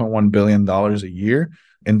about $2.1 billion a year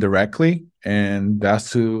indirectly. And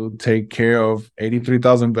that's to take care of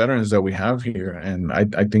 83,000 veterans that we have here. And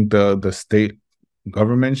I think the state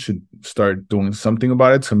government should start doing something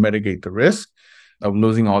about it to mitigate the risk of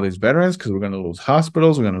losing all these veterans, because we're going to lose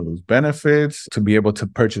hospitals, we're going to lose benefits, to be able to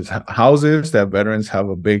purchase houses. That veterans have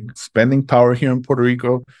a big spending power here in Puerto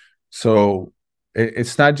Rico. So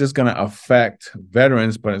it's not just going to affect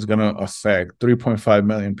veterans, but it's going to affect 3.5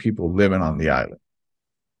 million people living on the island.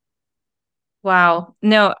 Wow.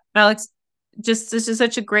 No, Alex, this is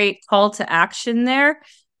such a great call to action there,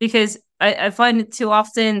 because I find it too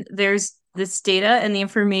often there's this data and the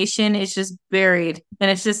information is just buried,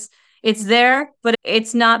 and it's there, but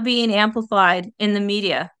it's not being amplified in the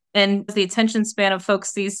media. And the attention span of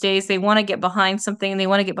folks these days, they want to get behind something, and they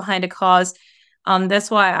want to get behind a cause. That's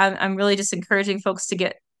why I'm really just encouraging folks to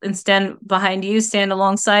get and stand behind you, stand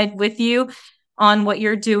alongside with you on what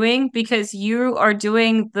you're doing, because you are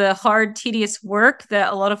doing the hard, tedious work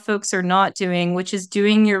that a lot of folks are not doing, which is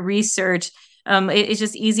doing your research. It's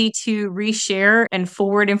just easy to reshare and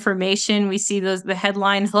forward information. We see the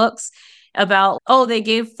headline hooks about, oh, they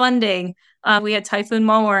gave funding. We had Typhoon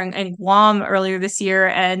Mawar in Guam earlier this year,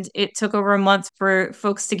 and it took over a month for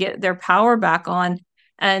folks to get their power back on.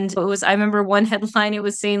 And I remember one headline, it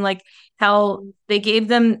was saying like how they gave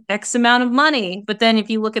them X amount of money. But then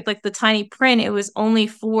if you look at like the tiny print, it was only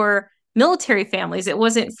for military families. It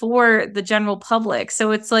wasn't for the general public.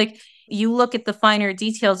 So it's like, you look at the finer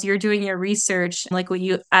details, you're doing your research, like what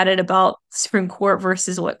you added about Supreme Court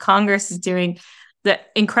versus what Congress is doing, that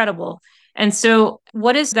incredible. And so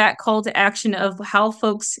what is that call to action of how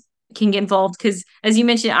folks can get involved? Because as you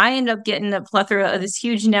mentioned, I end up getting a plethora of this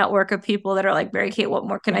huge network of people that are like, Mary Kate, what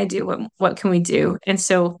more can I do? What can we do? And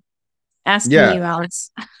so asking you,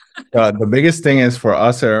 Alex. The biggest thing is for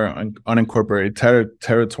us at our unincorporated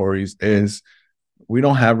territories is we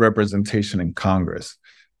don't have representation in Congress.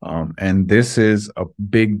 And this is a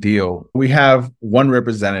big deal. We have one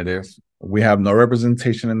representative. We have no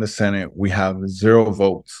representation in the Senate. We have 0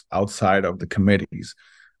 votes outside of the committees.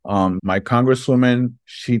 My congresswoman,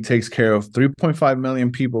 she takes care of 3.5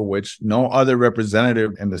 million people, which no other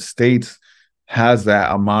representative in the states has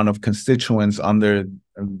that amount of constituents under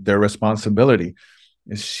their responsibility.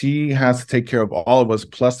 She has to take care of all of us,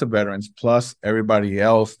 plus the veterans, plus everybody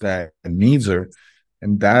else that needs her.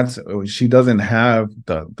 And she doesn't have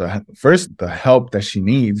the help that she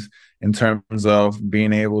needs in terms of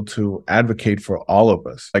being able to advocate for all of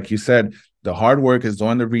us. Like you said, the hard work is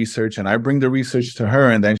doing the research, and I bring the research to her,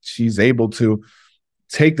 and then she's able to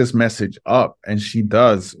take this message up, and she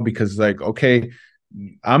does, because like, okay,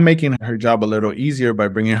 I'm making her job a little easier by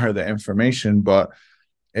bringing her the information. But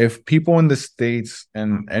if people in the states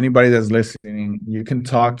and anybody that's listening, you can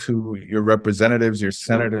talk to your representatives, your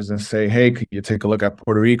senators, and say, hey, could you take a look at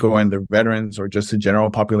Puerto Rico and the veterans, or just the general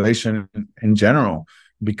population in general?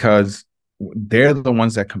 Because they're the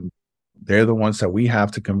ones that we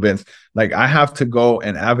have to convince. Like, I have to go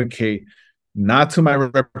and advocate not to my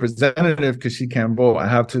representative because she can't vote. I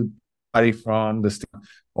have to somebody from the state,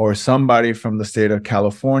 or somebody from the state of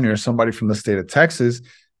California, or somebody from the state of Texas.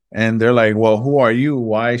 And they're like, well, who are you?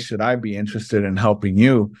 Why should I be interested in helping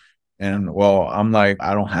you? And well, I'm like,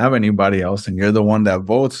 I don't have anybody else. And you're the one that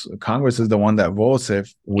votes. Congress is the one that votes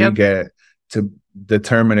if we get to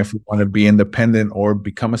determine if we want to be independent or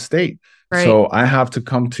become a state. Right. So I have to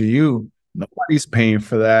come to you. Nobody's paying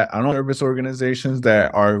for that. I don't service organizations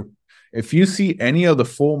that are, if you see any of the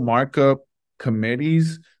full markup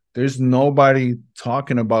committees, there's nobody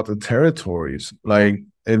talking about the territories. Like,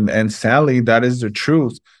 and sadly, that is the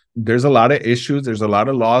truth. There's a lot of issues. There's a lot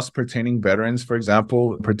of laws pertaining veterans, for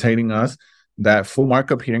example, pertaining us, that full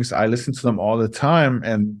markup hearings, I listen to them all the time.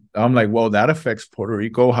 And I'm like, well, that affects Puerto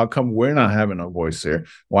Rico. How come we're not having a voice there?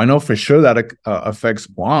 Well, I know for sure that affects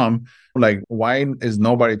Guam. Like, why is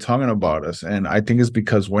nobody talking about us? And I think it's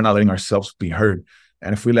because we're not letting ourselves be heard.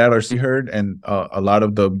 And if we let ourselves be heard, and a lot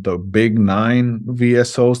of the big 9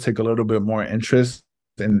 VSOs take a little bit more interest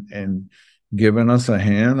in giving us a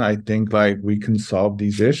hand, I think like we can solve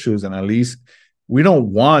these issues. And at least we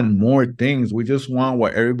don't want more things. We just want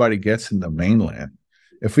what everybody gets in the mainland.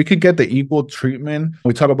 If we could get the equal treatment,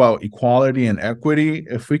 we talk about equality and equity.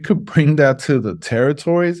 If we could bring that to the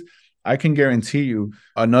territories, I can guarantee you.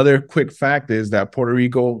 Another quick fact is that Puerto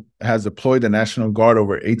Rico has deployed the National Guard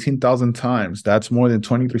over 18,000 times. That's more than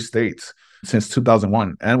 23 states since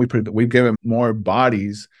 2001. And we've given more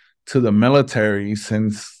bodies to the military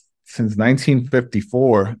since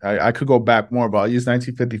 1954. I could go back more, but I'll use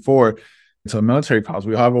 1954 to the military cause.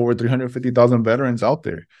 We have over 350,000 veterans out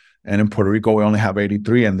there. And in Puerto Rico, we only have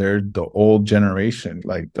 83, and they're the old generation,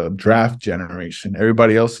 like the draft generation.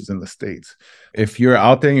 Everybody else is in the States. If you're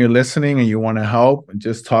out there and you're listening and you want to help,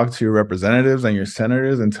 just talk to your representatives and your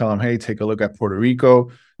senators and tell them, hey, take a look at Puerto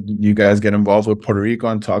Rico. You guys get involved with Puerto Rico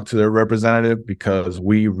and talk to their representative, because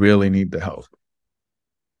we really need the help.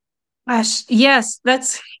 Gosh, yes,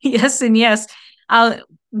 that's yes and yes.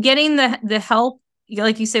 Getting the help,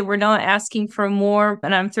 like you say, we're not asking for more,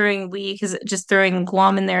 and I'm throwing just throwing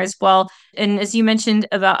Guam in there as well. And as you mentioned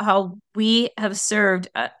about how we have served,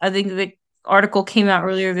 I think the article came out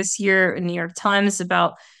earlier this year in New York Times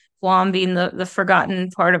about Guam being the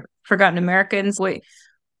forgotten Americans.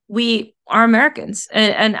 We are Americans.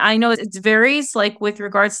 And I know it varies, like with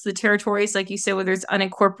regards to the territories, like you said, whether it's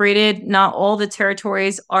unincorporated, not all the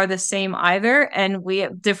territories are the same either. And we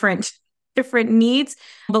have different needs,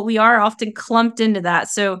 but we are often clumped into that.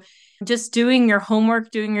 So just doing your homework,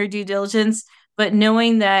 doing your due diligence, but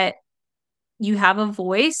knowing that you have a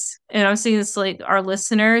voice, and I'm saying this like our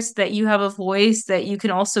listeners, that you have a voice, that you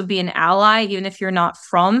can also be an ally, even if you're not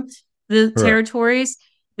from the territories,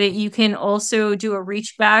 that you can also do a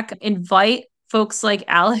reach back, invite folks like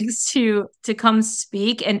Alex to come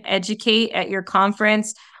speak and educate at your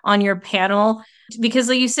conference, on your panel, because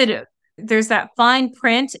like you said, there's that fine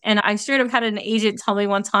print. And I sort of had an agent tell me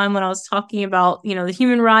one time when I was talking about, the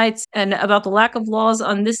human rights and about the lack of laws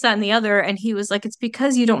on this, that, and the other. And he was like, it's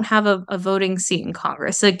because you don't have a voting seat in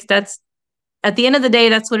Congress. Like, that's, at the end of the day,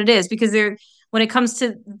 that's what it is, because when it comes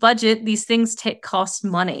to budget, these things cost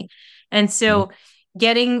money. And so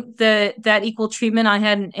getting that equal treatment I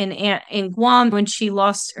had in Guam when she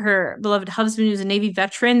lost her beloved husband, who's a Navy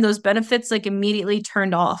veteran, those benefits like immediately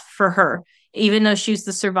turned off for her, even though she's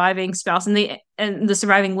the surviving spouse and the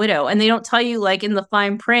surviving widow. And they don't tell you, like in the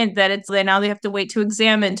fine print, that it's now they have to wait to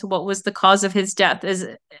examine to what was the cause of his death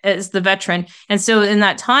as the veteran. And so in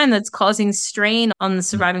that time, that's causing strain on the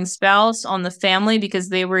surviving spouse, on the family, because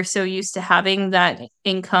they were so used to having that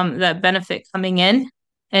income, that benefit coming in,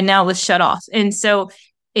 and now it was shut off. And so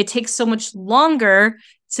it takes so much longer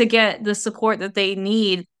to get the support that they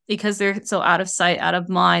need, because they're so out of sight, out of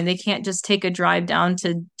mind. They can't just take a drive down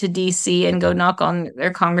to DC and go knock on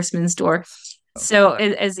their congressman's door. So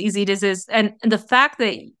as easy as it is. And the fact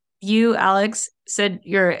that you, Alex, said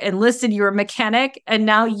you're enlisted, you're a mechanic, and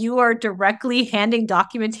now you are directly handing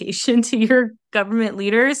documentation to your government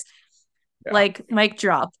leaders, like mic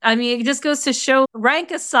drop. I mean, it just goes to show,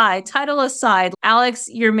 rank aside, title aside, Alex,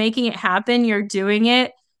 you're making it happen. You're doing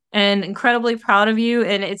it. And incredibly proud of you.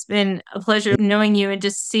 And it's been a pleasure knowing you and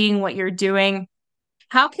just seeing what you're doing.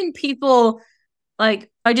 How can people, that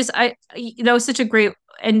was such a great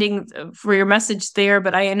ending for your message there,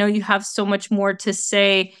 but I know you have so much more to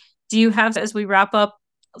say. Do you have, as we wrap up,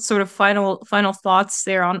 sort of final thoughts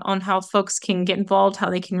there on how folks can get involved, how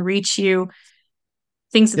they can reach you,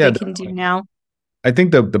 things that they can do now? I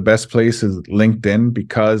think the best place is LinkedIn,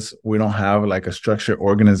 because we don't have like a structured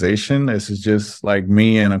organization. This is just like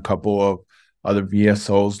me and a couple of other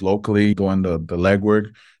VSOs locally doing the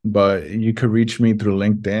legwork. But you could reach me through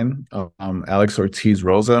LinkedIn, Alex Ortiz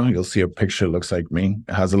Rosa. You'll see a picture, looks like me.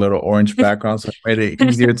 It has a little orange background, so it made it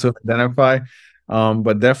easier to identify.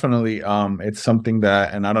 But definitely, it's something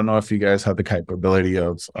that, and I don't know if you guys have the capability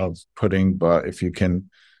of putting, but if you can,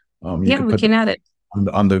 we can add it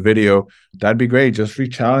on the video, that'd be great. Just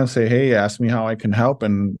reach out and say, hey, ask me how I can help.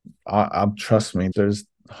 And I'll trust me, there's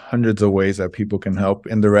hundreds of ways that people can help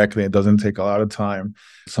indirectly. It doesn't take a lot of time.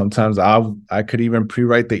 Sometimes I could even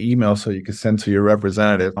pre-write the email so you can send to your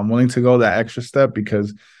representative. I'm willing to go that extra step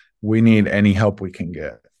because we need any help we can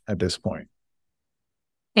get at this point.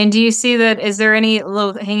 And do you see that? Is there any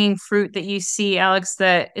low-hanging fruit that you see, Alex,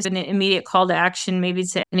 that is an immediate call to action, maybe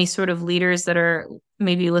to any sort of leaders that are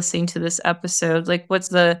maybe listening to this episode? Like, is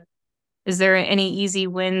there any easy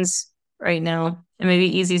wins right now? And maybe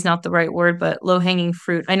easy is not the right word, but low-hanging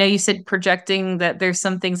fruit. I know you said projecting that there's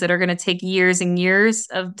some things that are going to take years and years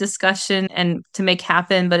of discussion and to make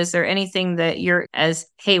happen, but is there anything that you're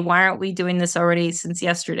hey, why aren't we doing this already since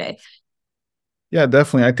yesterday? Yeah,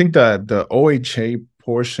 definitely. I think that the OHA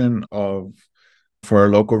portion of for our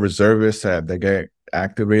local reservists that they get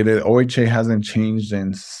activated, OHA hasn't changed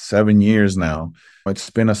in 7 years now.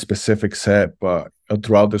 It's been a specific set, but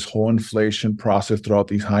throughout this whole inflation process, throughout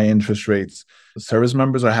these high interest rates, service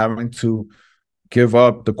members are having to give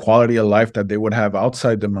up the quality of life that they would have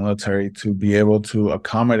outside the military to be able to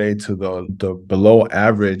accommodate to the below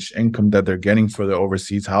average income that they're getting for the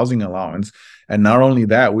overseas housing allowance. And not only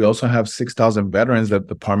that, we also have 6,000 veterans that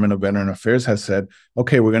the Department of Veteran Affairs has said,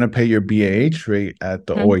 okay, we're going to pay your BAH rate at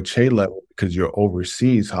the OHA level because you're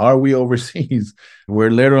overseas. How are we overseas? We're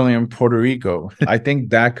literally in Puerto Rico. I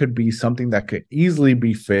think that could be something that could easily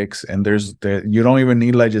be fixed. And you don't even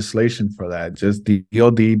need legislation for that. Just the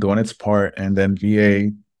DOD doing its part and then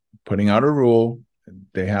VA putting out a rule.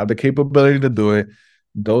 They have the capability to do it.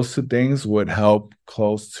 Those two things would help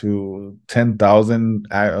close to 10,000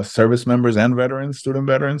 service members and veterans, student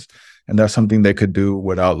veterans. And that's something they could do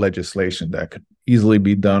without legislation that could easily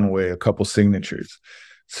be done with a couple signatures.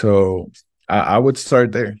 So I would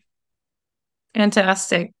start there.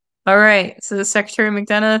 Fantastic. All right. So Secretary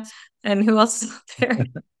McDonough and who else is there?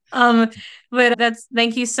 But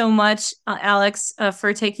thank you so much, Alex,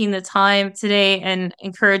 for taking the time today, and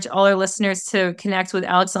encourage all our listeners to connect with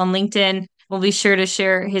Alex on LinkedIn. We'll be sure to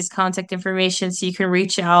share his contact information so you can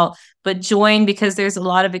reach out, but join because there's a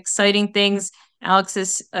lot of exciting things. Alex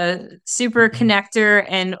is a super connector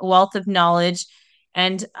and wealth of knowledge,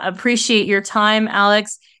 and appreciate your time,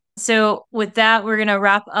 Alex. So with that, we're going to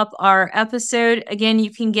wrap up our episode. Again,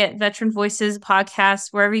 you can get Veteran Voices podcast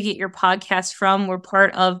wherever you get your podcast from. We're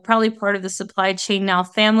probably part of the Supply Chain Now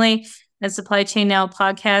family and Supply Chain Now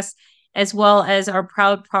podcast, as well as our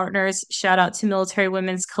proud partners. Shout out to Military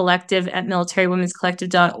Women's Collective at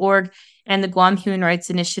militarywomenscollective.org and the Guam Human Rights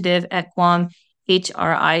Initiative at guamhri.org.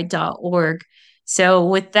 So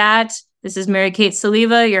with that, this is Mary Kate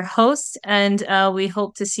Saliva, your host, and we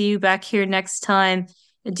hope to see you back here next time.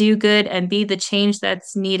 Do good and be the change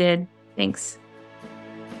that's needed. Thanks.